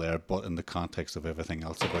problem's still there, but in the context of everything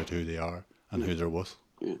else about who they are and Yeah. who they're with.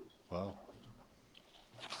 Yeah. Wow.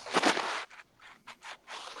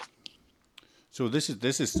 So this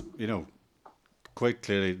is quite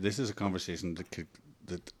clearly, this is a conversation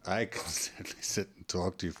that I could certainly sit and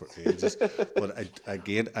talk to you for ages. But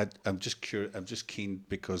I'm just curious. I'm just keen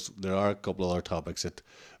because there are a couple of other topics that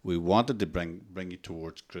we wanted to bring you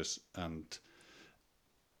towards, Chris, and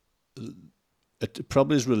it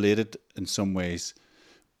probably is related in some ways.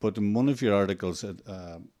 But in one of your articles,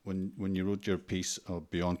 when you wrote your piece of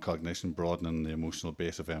Beyond Cognition, Broadening the Emotional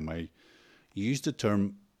Base of MI, you used the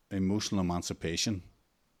term emotional emancipation,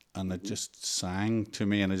 and it Mm-hmm. just sang to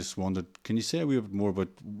me, and I just wondered, can you say a wee bit more about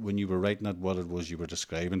when you were writing that, what it was you were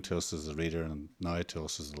describing to us as a reader and now to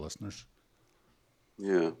us as the listeners?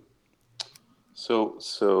 Yeah.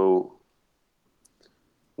 So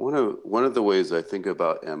one of the ways I think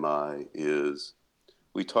about MI is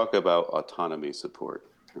we talk about autonomy support,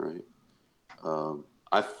 right? Um,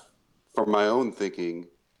 I, from my own thinking,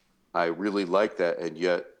 I really like that, and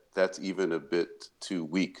yet that's even a bit too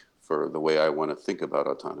weak for the way I want to think about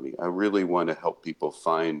autonomy. I really want to help people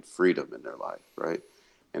find freedom in their life, right?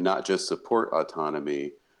 And not just support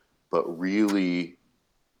autonomy, but really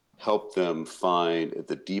help them find at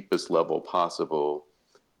the deepest level possible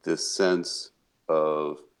this sense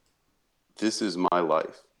of, this is my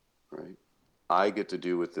life, right? I get to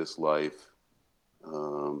do with this life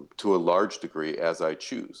to a large degree as I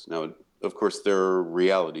choose. Now, of course, there are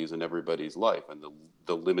realities in everybody's life and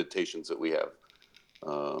the limitations that we have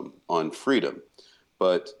on freedom.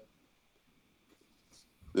 But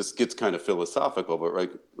this gets kind of philosophical, but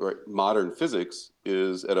right, modern physics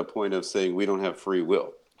is at a point of saying we don't have free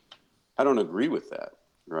will. I don't agree with that,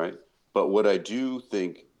 right? But what I do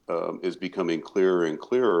think is becoming clearer and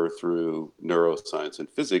clearer through neuroscience and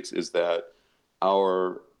physics is that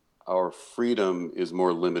our freedom is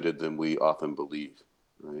more limited than we often believe,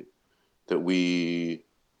 right? That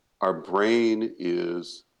our brain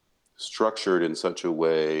is structured in such a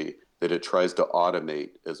way that it tries to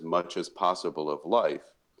automate as much as possible of life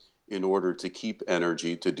in order to keep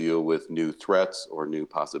energy to deal with new threats or new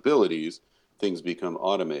possibilities. Things become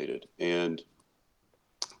automated. And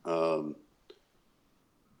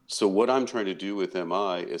so what I'm trying to do with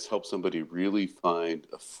MI is help somebody really find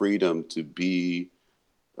a freedom to be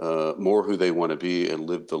more who they want to be and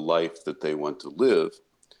live the life that they want to live.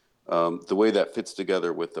 The way that fits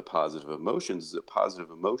together with the positive emotions is that positive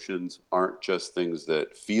emotions aren't just things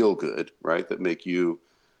that feel good, right? That make you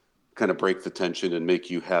kind of break the tension and make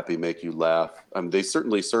you happy, make you laugh. They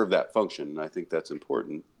certainly serve that function, and I think that's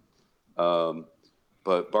important.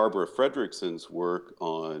 But Barbara Fredrickson's work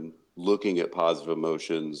on looking at positive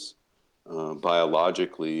emotions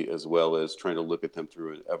biologically, as well as trying to look at them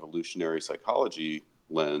through an evolutionary psychology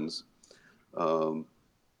lens,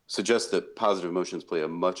 suggests that positive emotions play a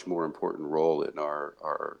much more important role in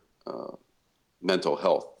our mental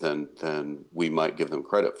health than we might give them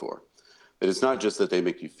credit for. That it's not just that they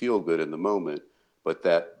make you feel good in the moment, but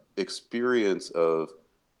that experience of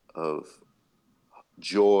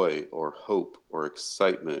joy or hope or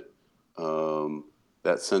excitement,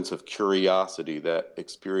 that sense of curiosity, that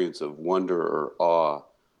experience of wonder or awe,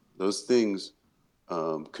 those things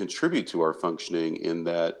contribute to our functioning in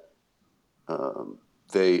that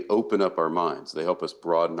they open up our minds. They help us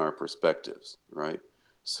broaden our perspectives, right?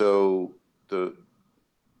 So the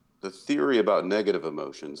theory about negative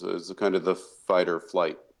emotions is kind of the fight or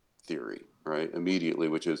flight theory, right? Immediately,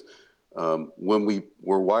 which is when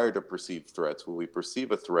we're wired to perceive threats. When we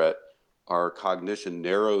perceive a threat, our cognition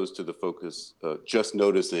narrows to the focus, just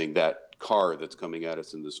noticing that car that's coming at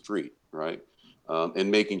us in the street, right?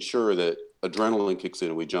 And making sure that adrenaline kicks in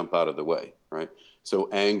and we jump out of the way, right? So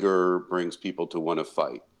anger brings people to want to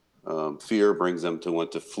fight. Fear brings them to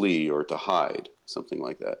want to flee or to hide, something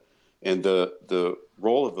like that. And the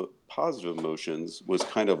role of positive emotions was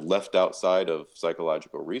kind of left outside of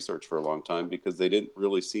psychological research for a long time because they didn't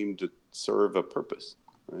really seem to serve a purpose,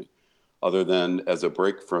 right? Other than as a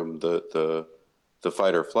break from the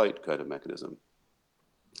fight or flight kind of mechanism.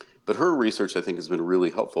 But her research, I think, has been really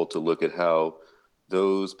helpful to look at how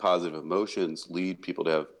those positive emotions lead people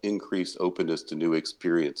to have increased openness to new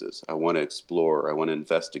experiences. I want to explore, I want to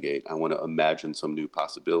investigate, I want to imagine some new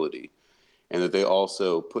possibility. And that they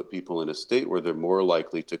also put people in a state where they're more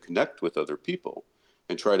likely to connect with other people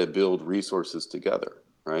and try to build resources together,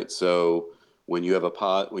 right? So when you have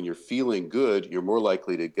when you're feeling good, you're more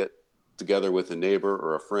likely to get together with a neighbor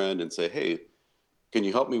or a friend and say, hey, can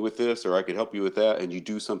you help me with this, or I could help you with that, and you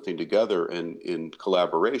do something together, and in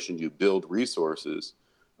collaboration you build resources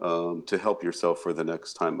to help yourself for the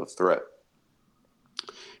next time of threat.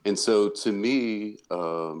 And so to me,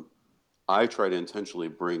 I try to intentionally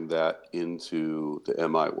bring that into the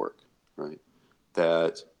MI work, right?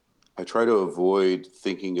 That I try to avoid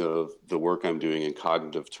thinking of the work I'm doing in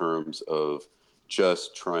cognitive terms of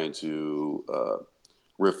just trying to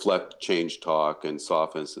reflect change talk and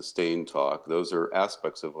soften sustain talk. Those are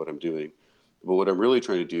aspects of what I'm doing. But what I'm really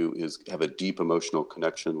trying to do is have a deep emotional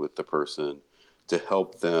connection with the person to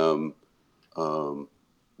help them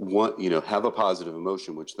have a positive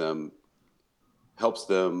emotion, which helps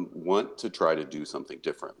them want to try to do something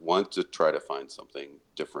different, want to try to find something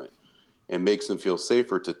different, and makes them feel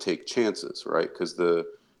safer to take chances, right? Because the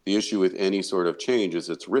issue with any sort of change is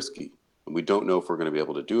it's risky. And we don't know if we're going to be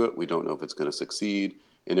able to do it. We don't know if it's going to succeed.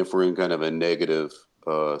 And if we're in kind of a negative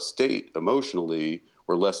state emotionally,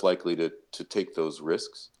 we're less likely to take those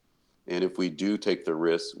risks. And if we do take the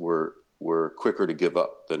risks, we're quicker to give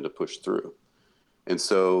up than to push through. And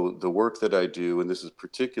so the work that I do, and this is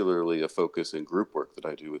particularly a focus in group work that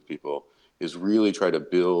I do with people, is really try to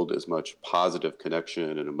build as much positive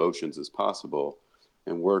connection and emotions as possible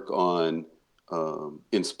and work on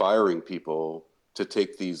inspiring people to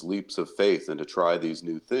take these leaps of faith and to try these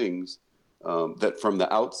new things that from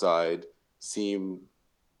the outside seem,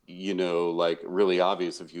 like really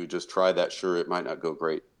obvious. If you just try that, sure, it might not go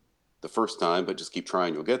great the first time, but just keep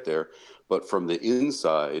trying, you'll get there. But from the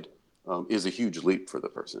inside, is a huge leap for the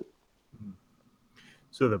person.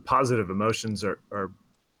 So the positive emotions are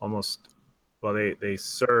almost well, they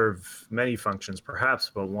serve many functions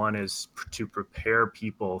perhaps, but one is to prepare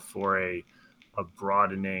people for a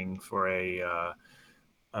broadening, for a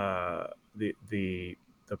the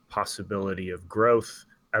possibility of growth,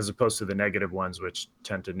 as opposed to the negative ones, which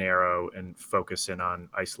tend to narrow and focus in on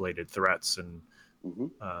isolated threats Mm-hmm.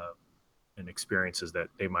 uh, and experiences that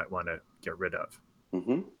they might want to get rid of.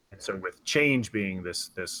 Mm-hmm. And so, with change being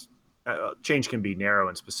this change can be narrow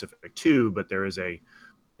and specific too, but there is a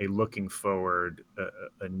looking forward,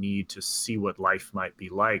 a need to see what life might be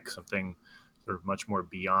like, something sort of much more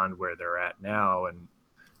beyond where they're at now.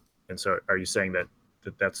 And so, are you saying that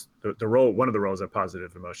that's the role? One of the roles that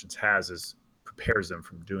positive emotions has is prepares them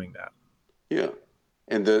from doing that. Yeah.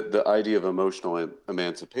 And the idea of emotional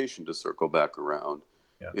emancipation, to circle back around,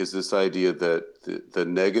 Yeah. is this idea that the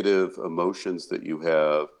negative emotions that you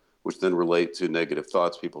have, which then relate to negative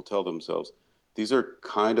thoughts people tell themselves, these are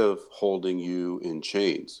kind of holding you in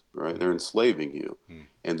chains, right? They're enslaving you.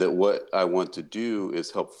 And that what I want to do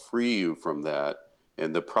is help free you from that.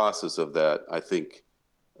 And the process of that, I think,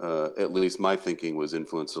 at least my thinking was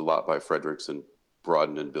influenced a lot by Frederickson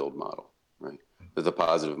broaden and build model, right? That the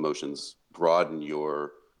positive emotions broaden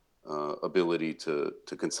your ability to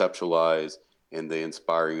conceptualize, and they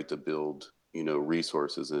inspire you to build,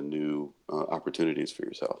 resources and new opportunities for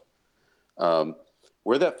yourself.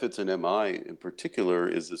 Where that fits in MI in particular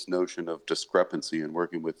is this notion of discrepancy and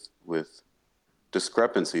working with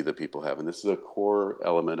discrepancy that people have, and this is a core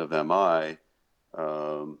element of MI.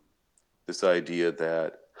 This idea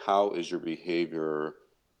that how is your behavior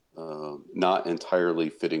not entirely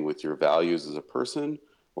fitting with your values as a person,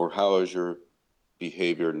 or how is your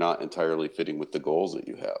behavior not entirely fitting with the goals that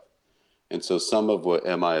you have. And so some of what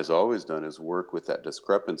MI has always done is work with that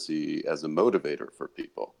discrepancy as a motivator for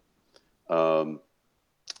people.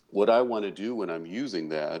 What I want to do when I'm using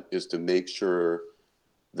that is to make sure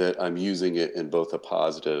that I'm using it in both a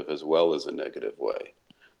positive as well as a negative way.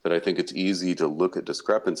 That I think it's easy to look at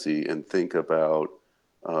discrepancy and think about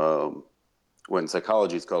what in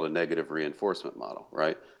psychology is called a negative reinforcement model,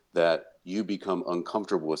 right? That you become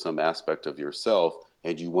uncomfortable with some aspect of yourself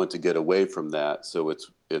and you want to get away from that, so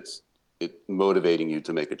it's motivating you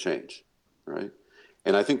to make a change, right?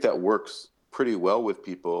 And I think that works pretty well with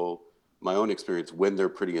people. My own experience, when they're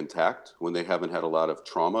pretty intact, when they haven't had a lot of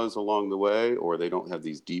traumas along the way, or they don't have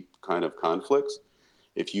these deep kind of conflicts.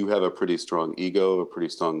 If you have a pretty strong ego, a pretty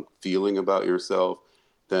strong feeling about yourself,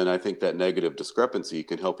 then I think that negative discrepancy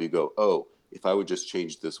can help you go, oh, if I would just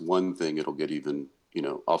change this one thing, it'll get even,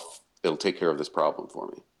 it'll take care of this problem for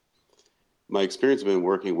me. My experience has been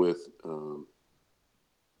working with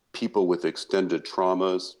people with extended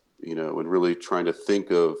traumas, and really trying to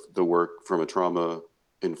think of the work from a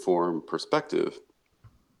trauma-informed perspective,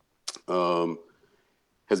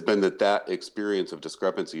 has been that experience of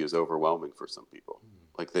discrepancy is overwhelming for some people.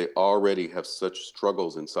 Like they already have such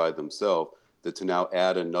struggles inside themselves that to now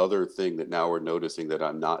add another thing that now we're noticing that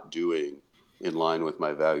I'm not doing in line with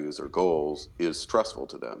my values or goals is stressful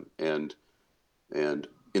to them. And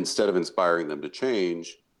instead of inspiring them to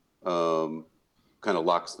change, kind of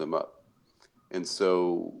locks them up. And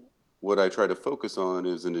so what I try to focus on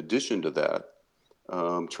is, in addition to that,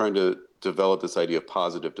 trying to develop this idea of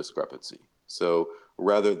positive discrepancy. So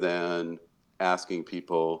rather than asking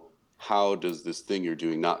people, how does this thing you're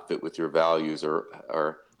doing not fit with your values,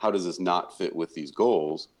 or how does this not fit with these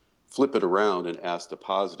goals, flip it around and ask the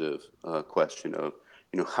positive question of,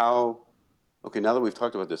 okay, now that we've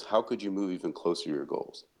talked about this, how could you move even closer to your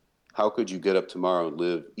goals? How could you get up tomorrow and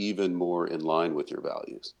live even more in line with your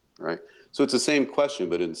values, right? So it's the same question,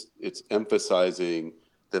 but it's emphasizing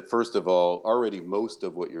that, first of all, already most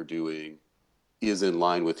of what you're doing is in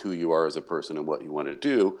line with who you are as a person and what you want to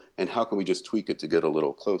do, and how can we just tweak it to get a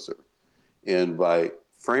little closer? And by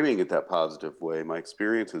framing it that positive way, my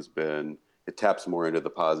experience has been it taps more into the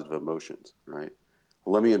positive emotions, right?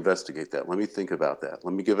 Well, let me investigate that. Let me think about that.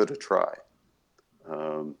 Let me give it a try.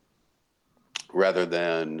 Rather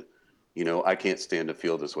than, I can't stand to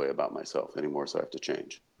feel this way about myself anymore, so I have to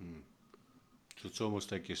change. So it's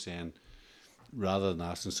almost like you're saying, rather than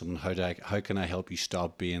asking someone, how can I help you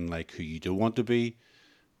stop being like who you don't want to be?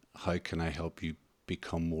 How can I help you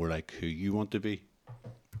become more like who you want to be?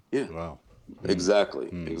 Yeah. Wow. Exactly.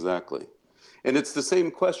 Exactly. And it's the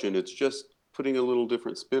same question. It's just putting a little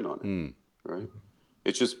different spin on it, right?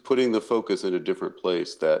 It's just putting the focus in a different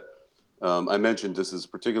place. That I mentioned this is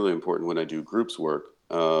particularly important when I do groups work.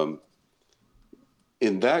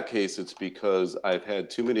 In that case, it's because I've had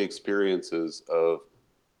too many experiences of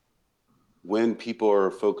when people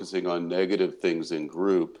are focusing on negative things in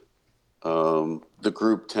group, the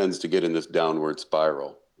group tends to get in this downward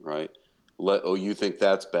spiral, right? Oh, you think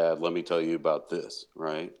that's bad? Let me tell you about this,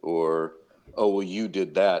 right? Or, oh, well, you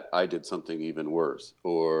did that. I did something even worse.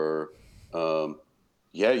 Or, um,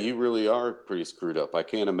 yeah, you really are pretty screwed up. I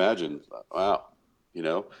can't imagine. Wow, you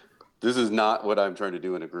know, this is not what I'm trying to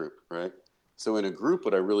do in a group, right? So in a group,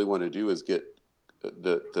 what I really want to do is get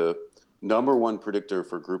the number one predictor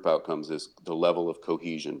for group outcomes is the level of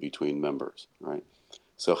cohesion between members, right?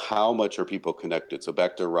 So how much are people connected? So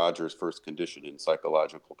back to Roger's first condition in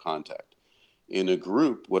psychological contact. In a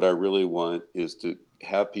group, what I really want is to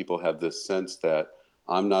have people have this sense that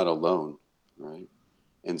I'm not alone, right?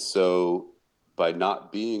 And so by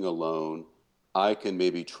not being alone, I can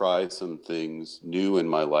maybe try some things new in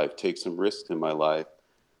my life, take some risks in my life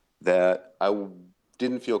that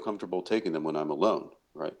didn't feel comfortable taking them when I'm alone,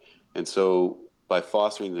 right? And so by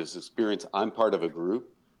fostering this experience, I'm part of a group.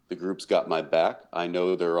 The group's got my back. I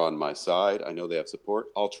know they're on my side. I know they have support.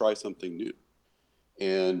 I'll try something new.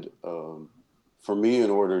 And for me, in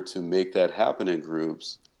order to make that happen in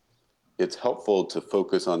groups, it's helpful to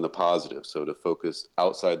focus on the positive. So to focus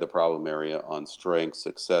outside the problem area on strengths,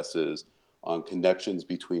 successes, on connections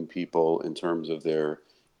between people in terms of their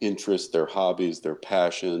interests, their hobbies, their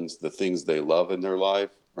passions, the things they love in their life,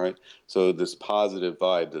 right? So this positive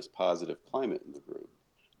vibe, this positive climate in the group.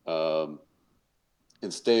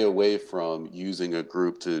 And stay away from using a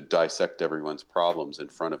group to dissect everyone's problems in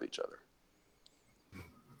front of each other.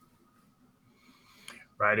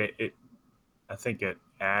 Right. I think it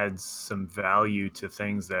adds some value to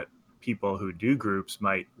things that people who do groups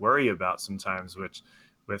might worry about sometimes, which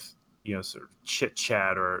with, sort of chit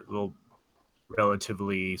chat or little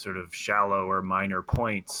relatively sort of shallow or minor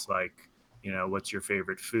points like, what's your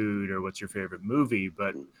favorite food or what's your favorite movie.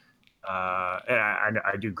 But and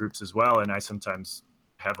I do groups as well, and I sometimes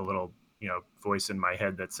have a little voice in my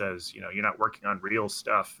head that says, you're not working on real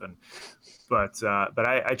stuff. And but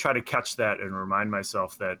I try to catch that and remind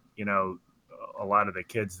myself that a lot of the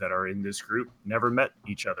kids that are in this group never met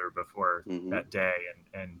each other before Mm-hmm. that day,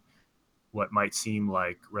 and what might seem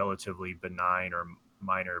like relatively benign or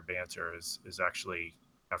minor banter is actually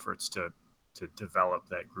efforts to develop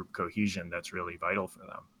that group cohesion that's really vital for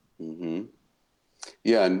them. Mm-hmm.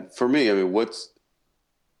 Yeah, and for me, I mean, what's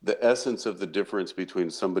the essence of the difference between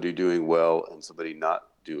somebody doing well and somebody not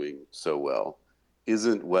doing so well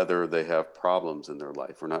isn't whether they have problems in their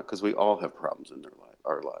life or not, because we all have problems in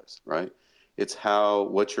our lives, right? It's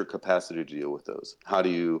what's your capacity to deal with those?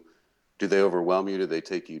 Do they overwhelm you? Do they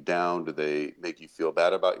take you down? Do they make you feel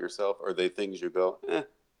bad about yourself? Or are they things you go,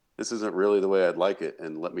 this isn't really the way I'd like it,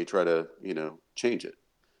 and let me try to, change it.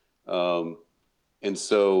 Um, and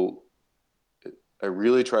so I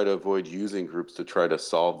really try to avoid using groups to try to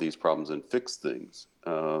solve these problems and fix things.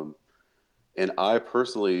 And I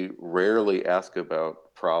personally rarely ask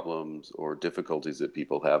about problems or difficulties that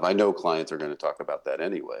people have. I know clients are going to talk about that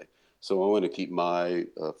anyway. So I want to keep my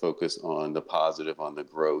focus on the positive, on the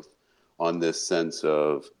growth, on this sense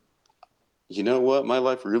of, you know what, my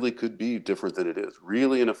life really could be different than it is.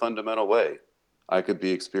 Really, in a fundamental way, I could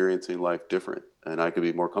be experiencing life different and I could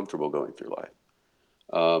be more comfortable going through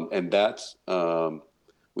life. And that's,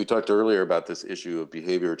 we talked earlier about this issue of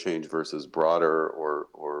behavior change versus broader or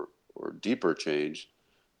deeper change.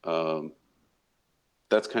 Um,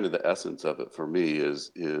 that's kind of the essence of it for me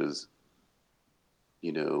is,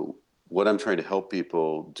 what I'm trying to help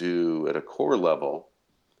people do at a core level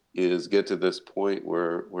is get to this point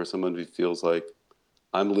where somebody feels like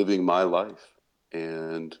I'm living my life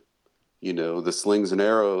and, the slings and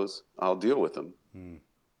arrows, I'll deal with them. Mm.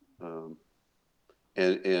 Um,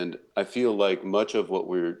 and I feel like much of what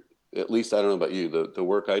at least I don't know about you, the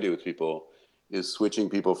work I do with people is switching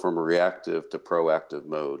people from reactive to proactive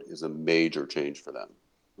mode is a major change for them,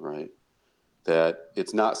 right? That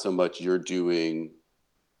it's not so much you're doing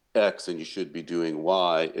X and you should be doing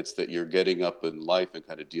Y, it's that you're getting up in life and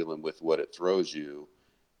kind of dealing with what it throws you,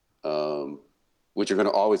 which you're going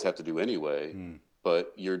to always have to do anyway,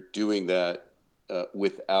 but you're doing that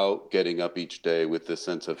without getting up each day with this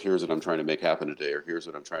sense of here's what I'm trying to make happen today, or here's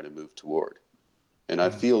what I'm trying to move toward. And I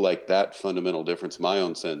feel like that fundamental difference, my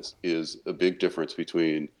own sense, is a big difference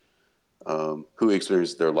between who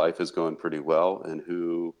experiences their life as going pretty well and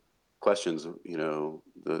who questions,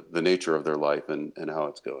 the nature of their life and how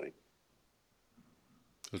it's going.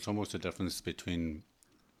 It's almost a difference between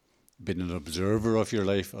being an observer of your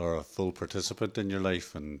life or a full participant in your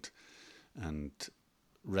life, and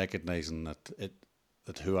recognizing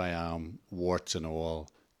that who I am, warts and all,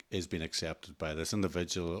 is being accepted by this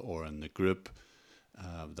individual or in the group.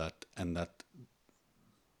 That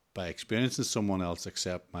by experiencing someone else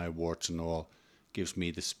accept my warts and all gives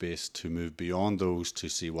me the space to move beyond those to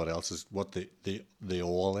see what else is, what the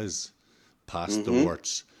all is, past the Mm-hmm.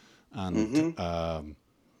 words, and Mm-hmm.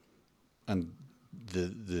 and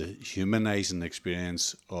the humanizing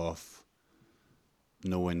experience of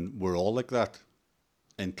knowing we're all like that,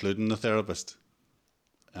 including the therapist,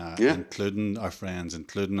 Yeah. including our friends,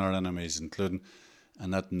 including our enemies, including,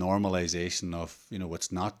 and that normalization of,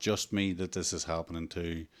 it's not just me that this is happening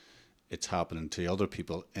to, it's happening to other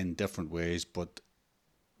people in different ways, but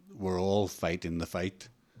we're all fighting the fight.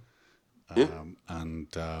 Yeah. And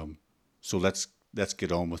so let's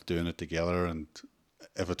get on with doing it together, and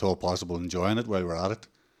if at all possible, enjoying it while we're at it.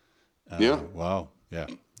 Yeah. Wow, yeah,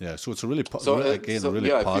 yeah. So it's a really, again, a So really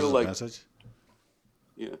yeah, I feel positive like, message.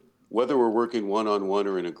 yeah, whether we're working one-on-one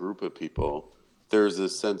or in a group of people, there's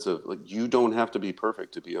this sense of like, you don't have to be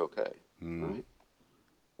perfect to be okay, right?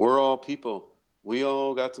 We're all people. We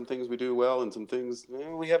all got some things we do well and some things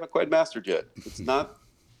we haven't quite mastered yet. It's not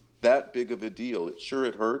that big of a deal. Sure,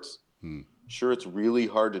 it hurts. Sure, it's really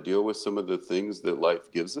hard to deal with some of the things that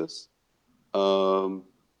life gives us. Um,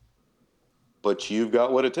 but you've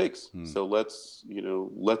got what it takes. So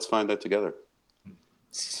let's find that together.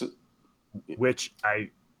 So, Which I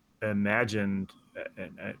imagined,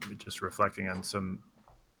 and just reflecting on some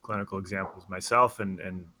clinical examples myself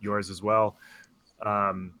and yours as well,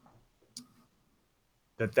 um,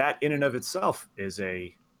 that in and of itself is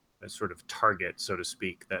a sort of target, so to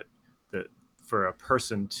speak, that for a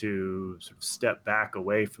person to sort of step back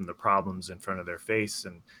away from the problems in front of their face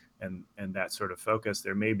and that sort of focus,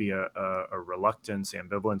 there may be a reluctance,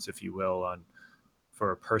 ambivalence, if you will, on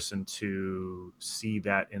for a person to see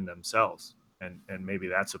that in themselves. And maybe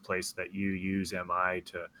that's a place that you use MI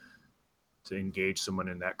to engage someone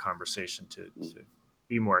in that conversation, to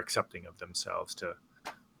be more accepting of themselves,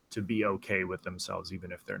 to be okay with themselves,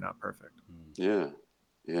 even if they're not perfect. yeah,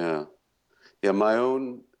 yeah, yeah. My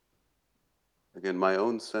own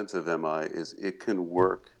sense of MI is it can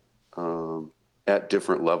work at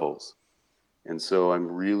different levels, and so I'm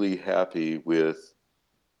really happy with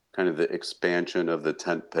kind of the expansion of the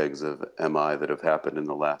tent pegs of MI that have happened in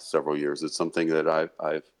the last several years. It's something that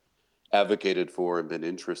I've advocated for and been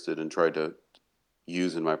interested in, tried to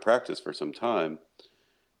use in my practice for some time.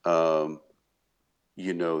 Um,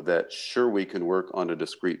 that sure we can work on a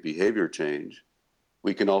discrete behavior change.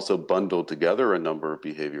 We can also bundle together a number of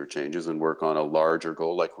behavior changes and work on a larger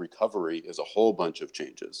goal. Like recovery is a whole bunch of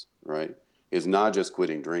changes, right? It's not just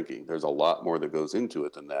quitting drinking. There's a lot more that goes into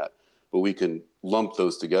it than that. But we can lump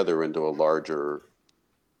those together into a larger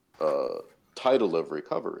title of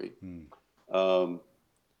recovery. Um,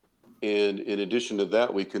 and in addition to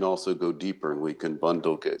that, we can also go deeper and we can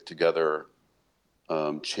bundle together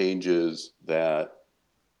changes that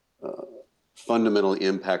fundamentally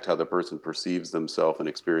impact how the person perceives themselves and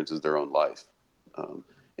experiences their own life. And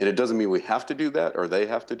it doesn't mean we have to do that or they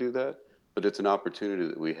have to do that, but it's an opportunity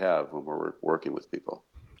that we have when we're working with people.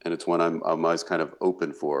 And it's one I'm always kind of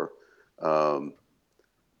open for. Um,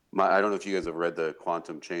 I don't know if you guys have read the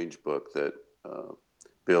Quantum Change book that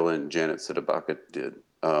Bill and Janet Sidabaka did,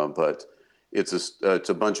 but it's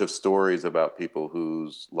a bunch of stories about people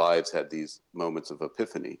whose lives had these moments of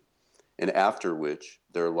epiphany, and after which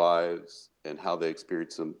their lives and how they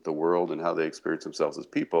experience the world and how they experience themselves as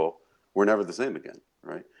people were never the same again,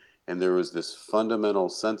 right? And there was this fundamental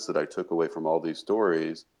sense that I took away from all these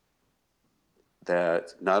stories, that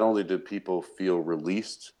not only did people feel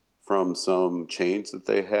released from some chains that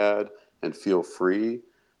they had and feel free,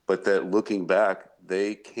 but that looking back,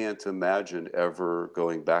 they can't imagine ever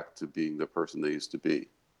going back to being the person they used to be.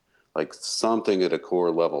 Like something at a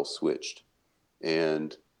core level switched.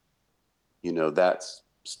 And that's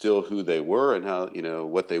still who they were and how,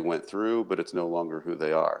 what they went through, but it's no longer who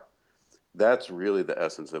they are. That's really the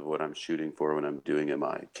essence of what I'm shooting for when I'm doing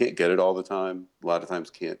MI. Can't get it all the time. A lot of times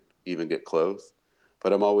can't even get close,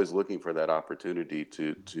 but I'm always looking for that opportunity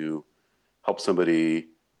to help somebody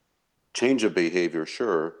change a behavior,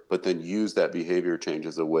 sure, but then use that behavior change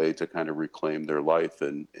as a way to kind of reclaim their life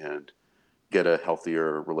and get a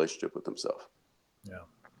healthier relationship with themselves. Yeah.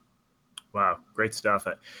 Wow. Great stuff.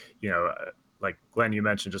 Like Glenn, you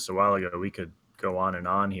mentioned just a while ago, we could go on and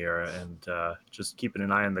on here, and just keeping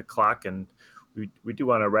an eye on the clock. And we do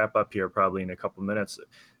want to wrap up here probably in a couple minutes.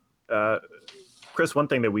 Chris, one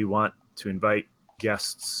thing that we want to invite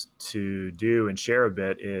guests to do and share a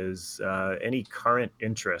bit is any current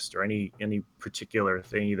interest or any particular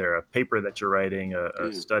thing, either a paper that you're writing,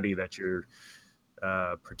 a study that you're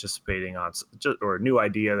participating on, or a new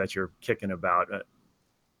idea that you're kicking about.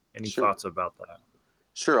 Any Sure. thoughts about that?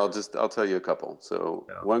 Sure, I'll tell you a couple. So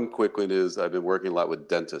one quick one is I've been working a lot with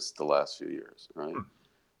dentists the last few years, right?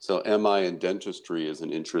 So MI in dentistry is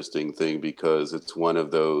an interesting thing because it's one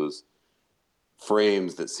of those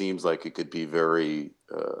frames that seems like it could be very,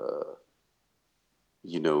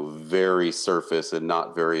 very surface and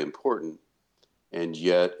not very important. And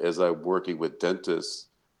yet, as I'm working with dentists,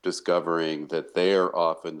 discovering that they are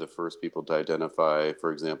often the first people to identify,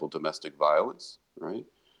 for example, domestic violence, right?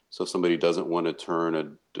 So if somebody doesn't want to turn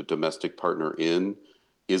a domestic partner in,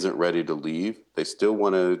 isn't ready to leave, they still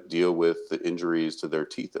want to deal with the injuries to their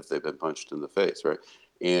teeth if they've been punched in the face, right?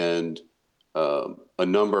 And a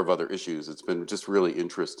number of other issues. It's been just really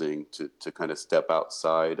interesting to kind of step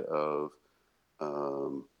outside of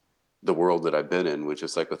um, the world that I've been in, which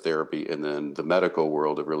is psychotherapy, and then the medical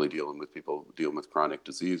world of really dealing with people dealing with chronic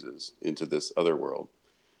diseases, into this other world.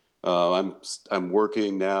 I'm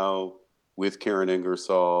working now with Karen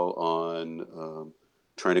Ingersoll on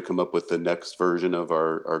trying to come up with the next version of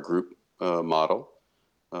our group model.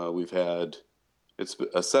 We've had,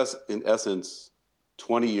 in essence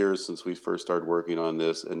 20 years since we first started working on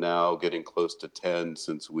this, and now getting close to 10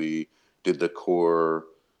 since we did the core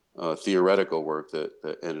theoretical work that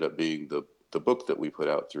ended up being the book that we put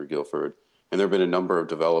out through Guilford. And there have been a number of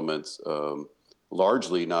developments,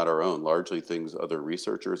 largely not our own, largely things other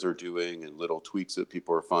researchers are doing, and little tweaks that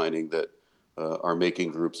people are finding that are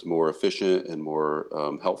making groups more efficient and more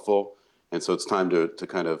helpful. And so it's time to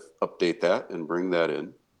kind of update that and bring that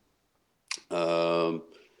in.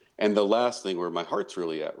 And the last thing where my heart's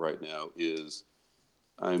really at right now is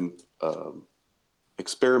I'm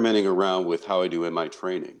experimenting around with how I do in my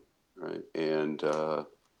training, right? And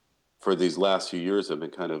for these last few years, I've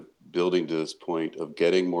been kind of building to this point of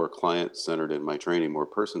getting more client-centered in my training, more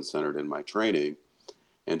person-centered in my training,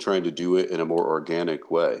 and trying to do it in a more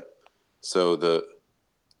organic way. So the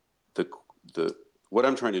what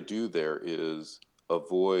I'm trying to do there is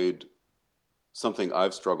avoid something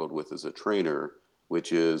I've struggled with as a trainer,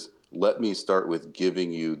 which is, let me start with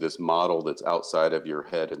giving you this model that's outside of your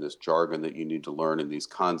head, and this jargon that you need to learn, and these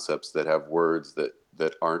concepts that have words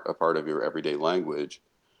that aren't a part of your everyday language.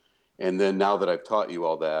 And then now that I've taught you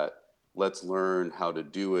all that, let's learn how to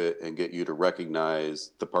do it and get you to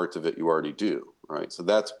recognize the parts of it you already do, right? So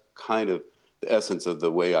that's kind of the essence of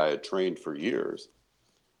the way I had trained for years.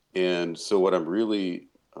 And so what I'm really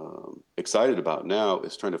excited about now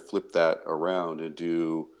is trying to flip that around and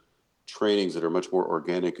do trainings that are much more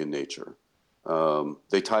organic in nature.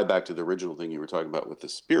 They tie back to the original thing you were talking about with the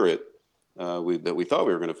spirit that we thought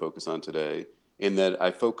we were going to focus on today, in that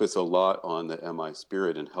I focus a lot on the MI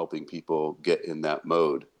spirit and helping people get in that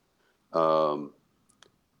mode. Um,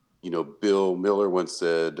 Bill Miller once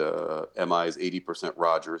said, MI is 80%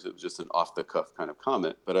 Rogers. It was just an off the cuff kind of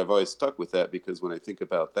comment, but I've always stuck with that, because when I think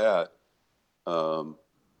about that,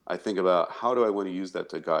 I think about, how do I want to use that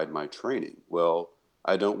to guide my training? Well,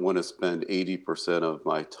 I don't want to spend 80% of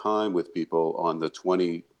my time with people on the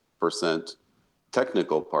 20%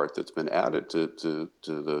 technical part that's been added to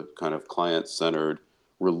the kind of client-centered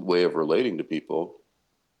way of relating to people.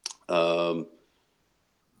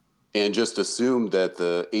 And just assume that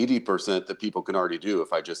the 80% that people can already do,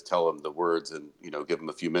 if I just tell them the words and, give them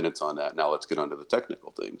a few minutes on that, now let's get onto the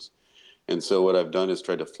technical things. And so what I've done is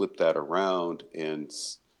try to flip that around and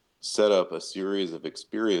set up a series of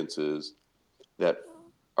experiences that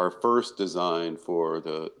are first designed for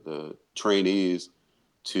the trainees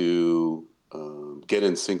to get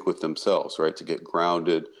in sync with themselves, right? To get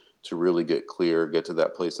grounded, to really get clear, get to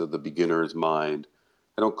that place of the beginner's mind.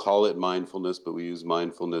 I don't call it mindfulness, but we use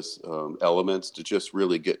mindfulness elements to just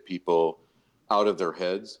really get people out of their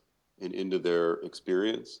heads and into their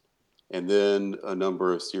experience. And then a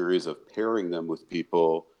number of series of pairing them with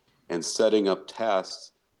people and setting up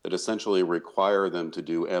tasks that essentially require them to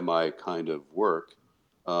do MI kind of work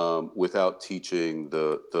without teaching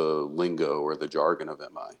the lingo or the jargon of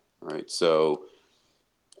MI, right? So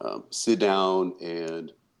sit down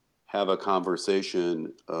and have a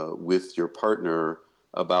conversation with your partner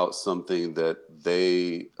about something that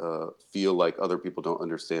they feel like other people don't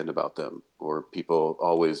understand about them, or people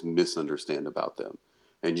always misunderstand about them.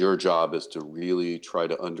 And your job is to really try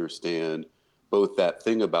to understand both that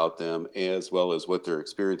thing about them as well as what their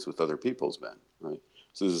experience with other people's been, right?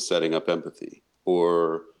 So this is setting up empathy,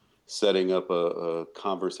 or setting up a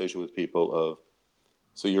conversation with people of,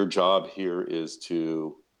 so your job here is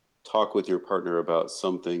to talk with your partner about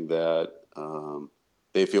something that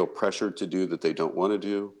they feel pressured to do that they don't want to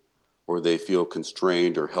do, or they feel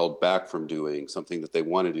constrained or held back from doing something that they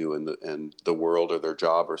want to do, and the world or their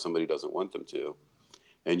job or somebody doesn't want them to.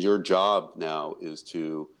 And your job now is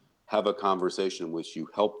to have a conversation in which you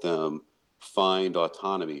help them find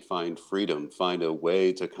autonomy, find freedom, find a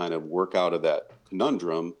way to kind of work out of that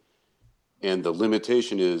conundrum. And the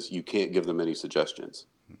limitation is you can't give them any suggestions.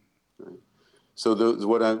 Right? So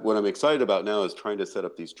what I'm excited about now is trying to set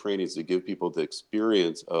up these trainings to give people the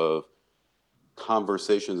experience of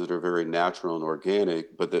conversations that are very natural and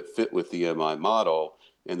organic, but that fit with the MI model.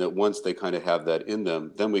 And that once they kind of have that in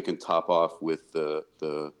them, then we can top off with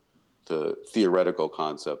the theoretical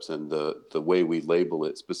concepts and the way we label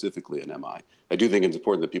it specifically in MI. I do think it's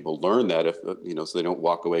important that people learn that, if so they don't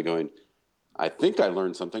walk away going, I think I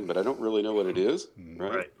learned something, but I don't really know what it is,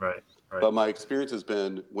 right? Right. But my experience has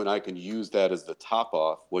been when I can use that as the top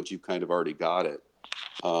off, once you've kind of already got it.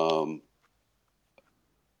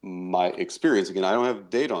 My experience, again, I don't have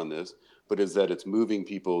data on this, but is that it's moving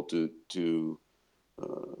people to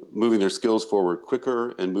moving their skills forward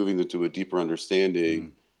quicker and moving them to a deeper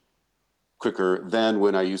understanding quicker than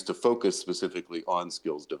when I used to focus specifically on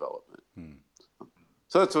skills development.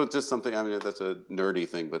 So that's just something, I mean, that's a nerdy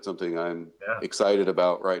thing, but something I'm excited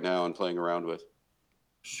about right now and playing around with.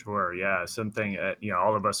 Sure. Yeah. Something,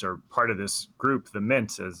 all of us are part of this group, the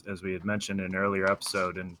Mint, as we had mentioned in an earlier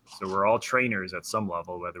episode. And so we're all trainers at some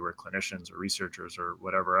level, whether we're clinicians or researchers or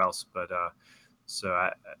whatever else. But I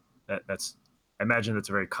imagine that's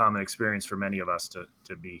a very common experience for many of us to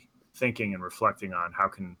be thinking and reflecting on how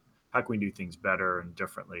can we do things better and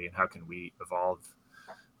differently, and how can we evolve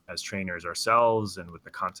as trainers ourselves and with the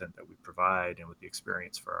content that we provide and with the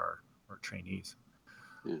experience for our trainees.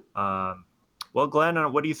 Yeah. Well, Glenn,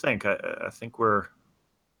 what do you think? I think we're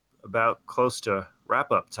about close to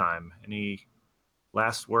wrap-up time. Any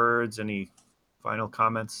last words? Any final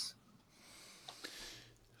comments?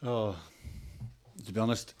 Oh, to be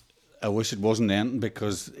honest, I wish it wasn't ending,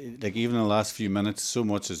 because like even in the last few minutes, so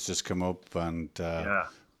much has just come up, and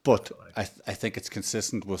but I think it's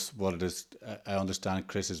consistent with what it is. I understand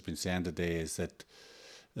Chris has been saying today is that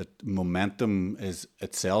momentum is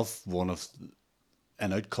itself an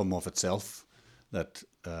outcome of itself. That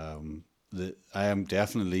I am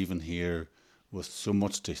definitely leaving here with so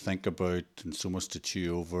much to think about and so much to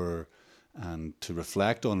chew over and to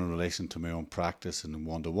reflect on in relation to my own practice and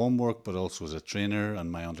one-to-one work, but also as a trainer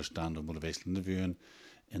and my understanding of motivational interviewing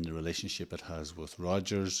in the relationship it has with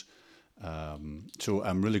Rogers. So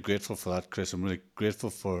I'm really grateful for that, Chris. I'm really grateful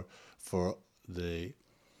for the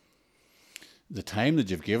time that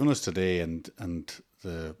you've given us today, and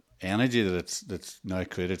the energy that's now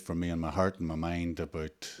created for me in my heart and my mind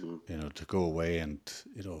about to go away, and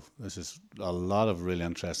this is a lot of really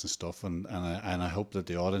interesting stuff, and I hope that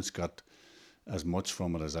the audience got as much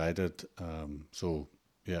from it as I did. So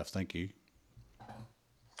yeah, thank you.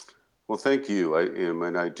 Well, thank you.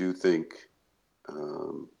 I do think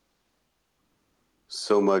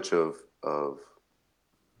so much of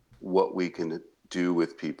what we can do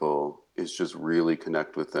with people is just really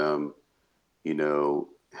connect with them,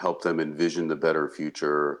 help them envision the better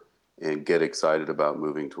future and get excited about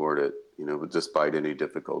moving toward it, despite any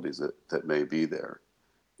difficulties that may be there.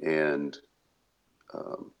 And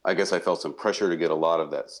I guess I felt some pressure to get a lot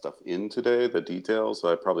of that stuff in today, the details. So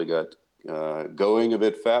I probably got going a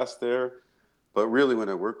bit fast there. But really, when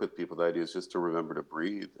I work with people, the idea is just to remember to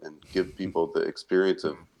breathe and give people the experience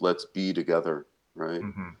of let's be together, right?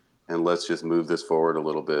 Mm-hmm. And let's just move this forward a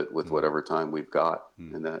little bit with whatever time we've got.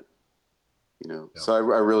 And that, So I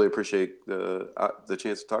really appreciate the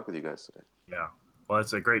chance to talk with you guys today. Yeah. Well,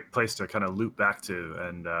 it's a great place to kind of loop back to.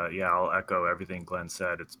 And I'll echo everything Glenn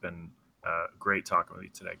said. It's been great talking with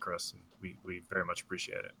you today, Chris. And we very much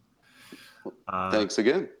appreciate it. Thanks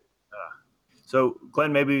again. So,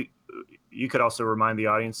 Glenn, maybe you could also remind the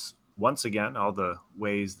audience once again all the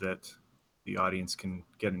ways that the audience can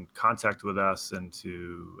get in contact with us and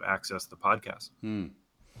to access the podcast.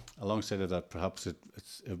 Alongside of that, perhaps it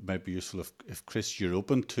might be useful if Chris, you're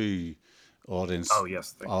open to audience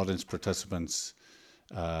participants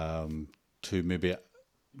to maybe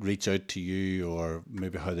reach out to you, or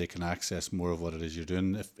maybe how they can access more of what it is you're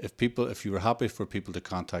doing. If you were happy for people to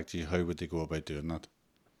contact you, how would they go about doing that?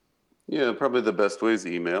 Yeah, probably the best way is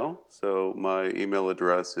email. So my email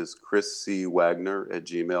address is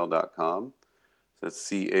chriscwagner@gmail.com. That's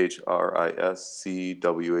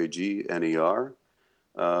CHRISCWAGNER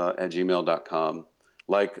at gmail.com.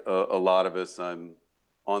 Like a lot of us, I'm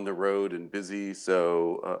on the road and busy,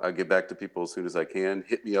 so I get back to people as soon as I can.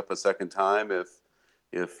 Hit me up a second time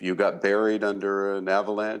if you got buried under an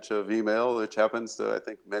avalanche of email, which happens to, I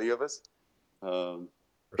think, many of us. But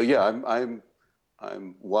yeah,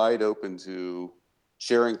 I'm wide open to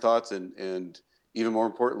sharing thoughts and even more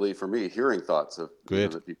importantly for me, hearing thoughts of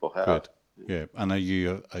that people have. Great. Yeah. And are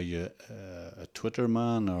you a Twitter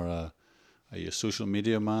man, or are you a social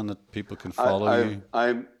media man that people can follow you?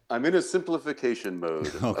 I'm in a simplification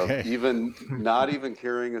mode of even not even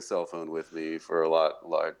carrying a cell phone with me for a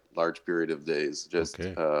large period of days. Just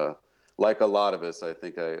like a lot of us, I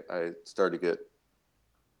think I started to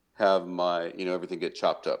have my, everything get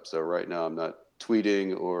chopped up. So right now I'm not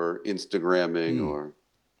tweeting or Instagramming or.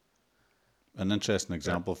 An interesting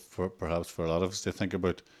example for perhaps for a lot of us to think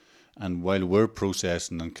about. And while we're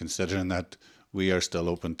processing and considering that, we are still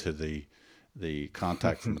open to the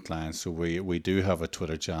contact from the clients. So we do have a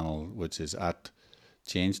Twitter channel, which is at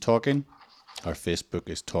Change Talking. Our Facebook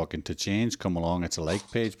is Talking to Change. Come along, it's a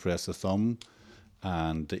like page, press the thumb.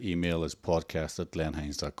 And the email is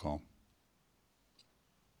podcast@glenhines.com.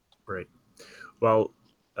 Great. Well,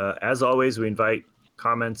 as always, we invite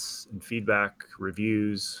comments and feedback,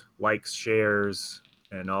 reviews, likes, shares,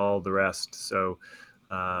 and all the rest. So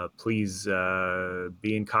please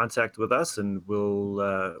be in contact with us, and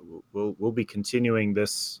we'll be continuing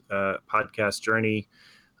this podcast journey.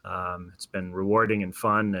 It's been rewarding and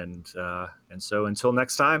fun, and so until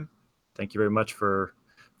next time, thank you very much for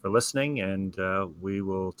listening, and we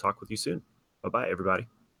will talk with you soon. Bye-bye, everybody.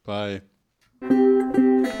 Bye.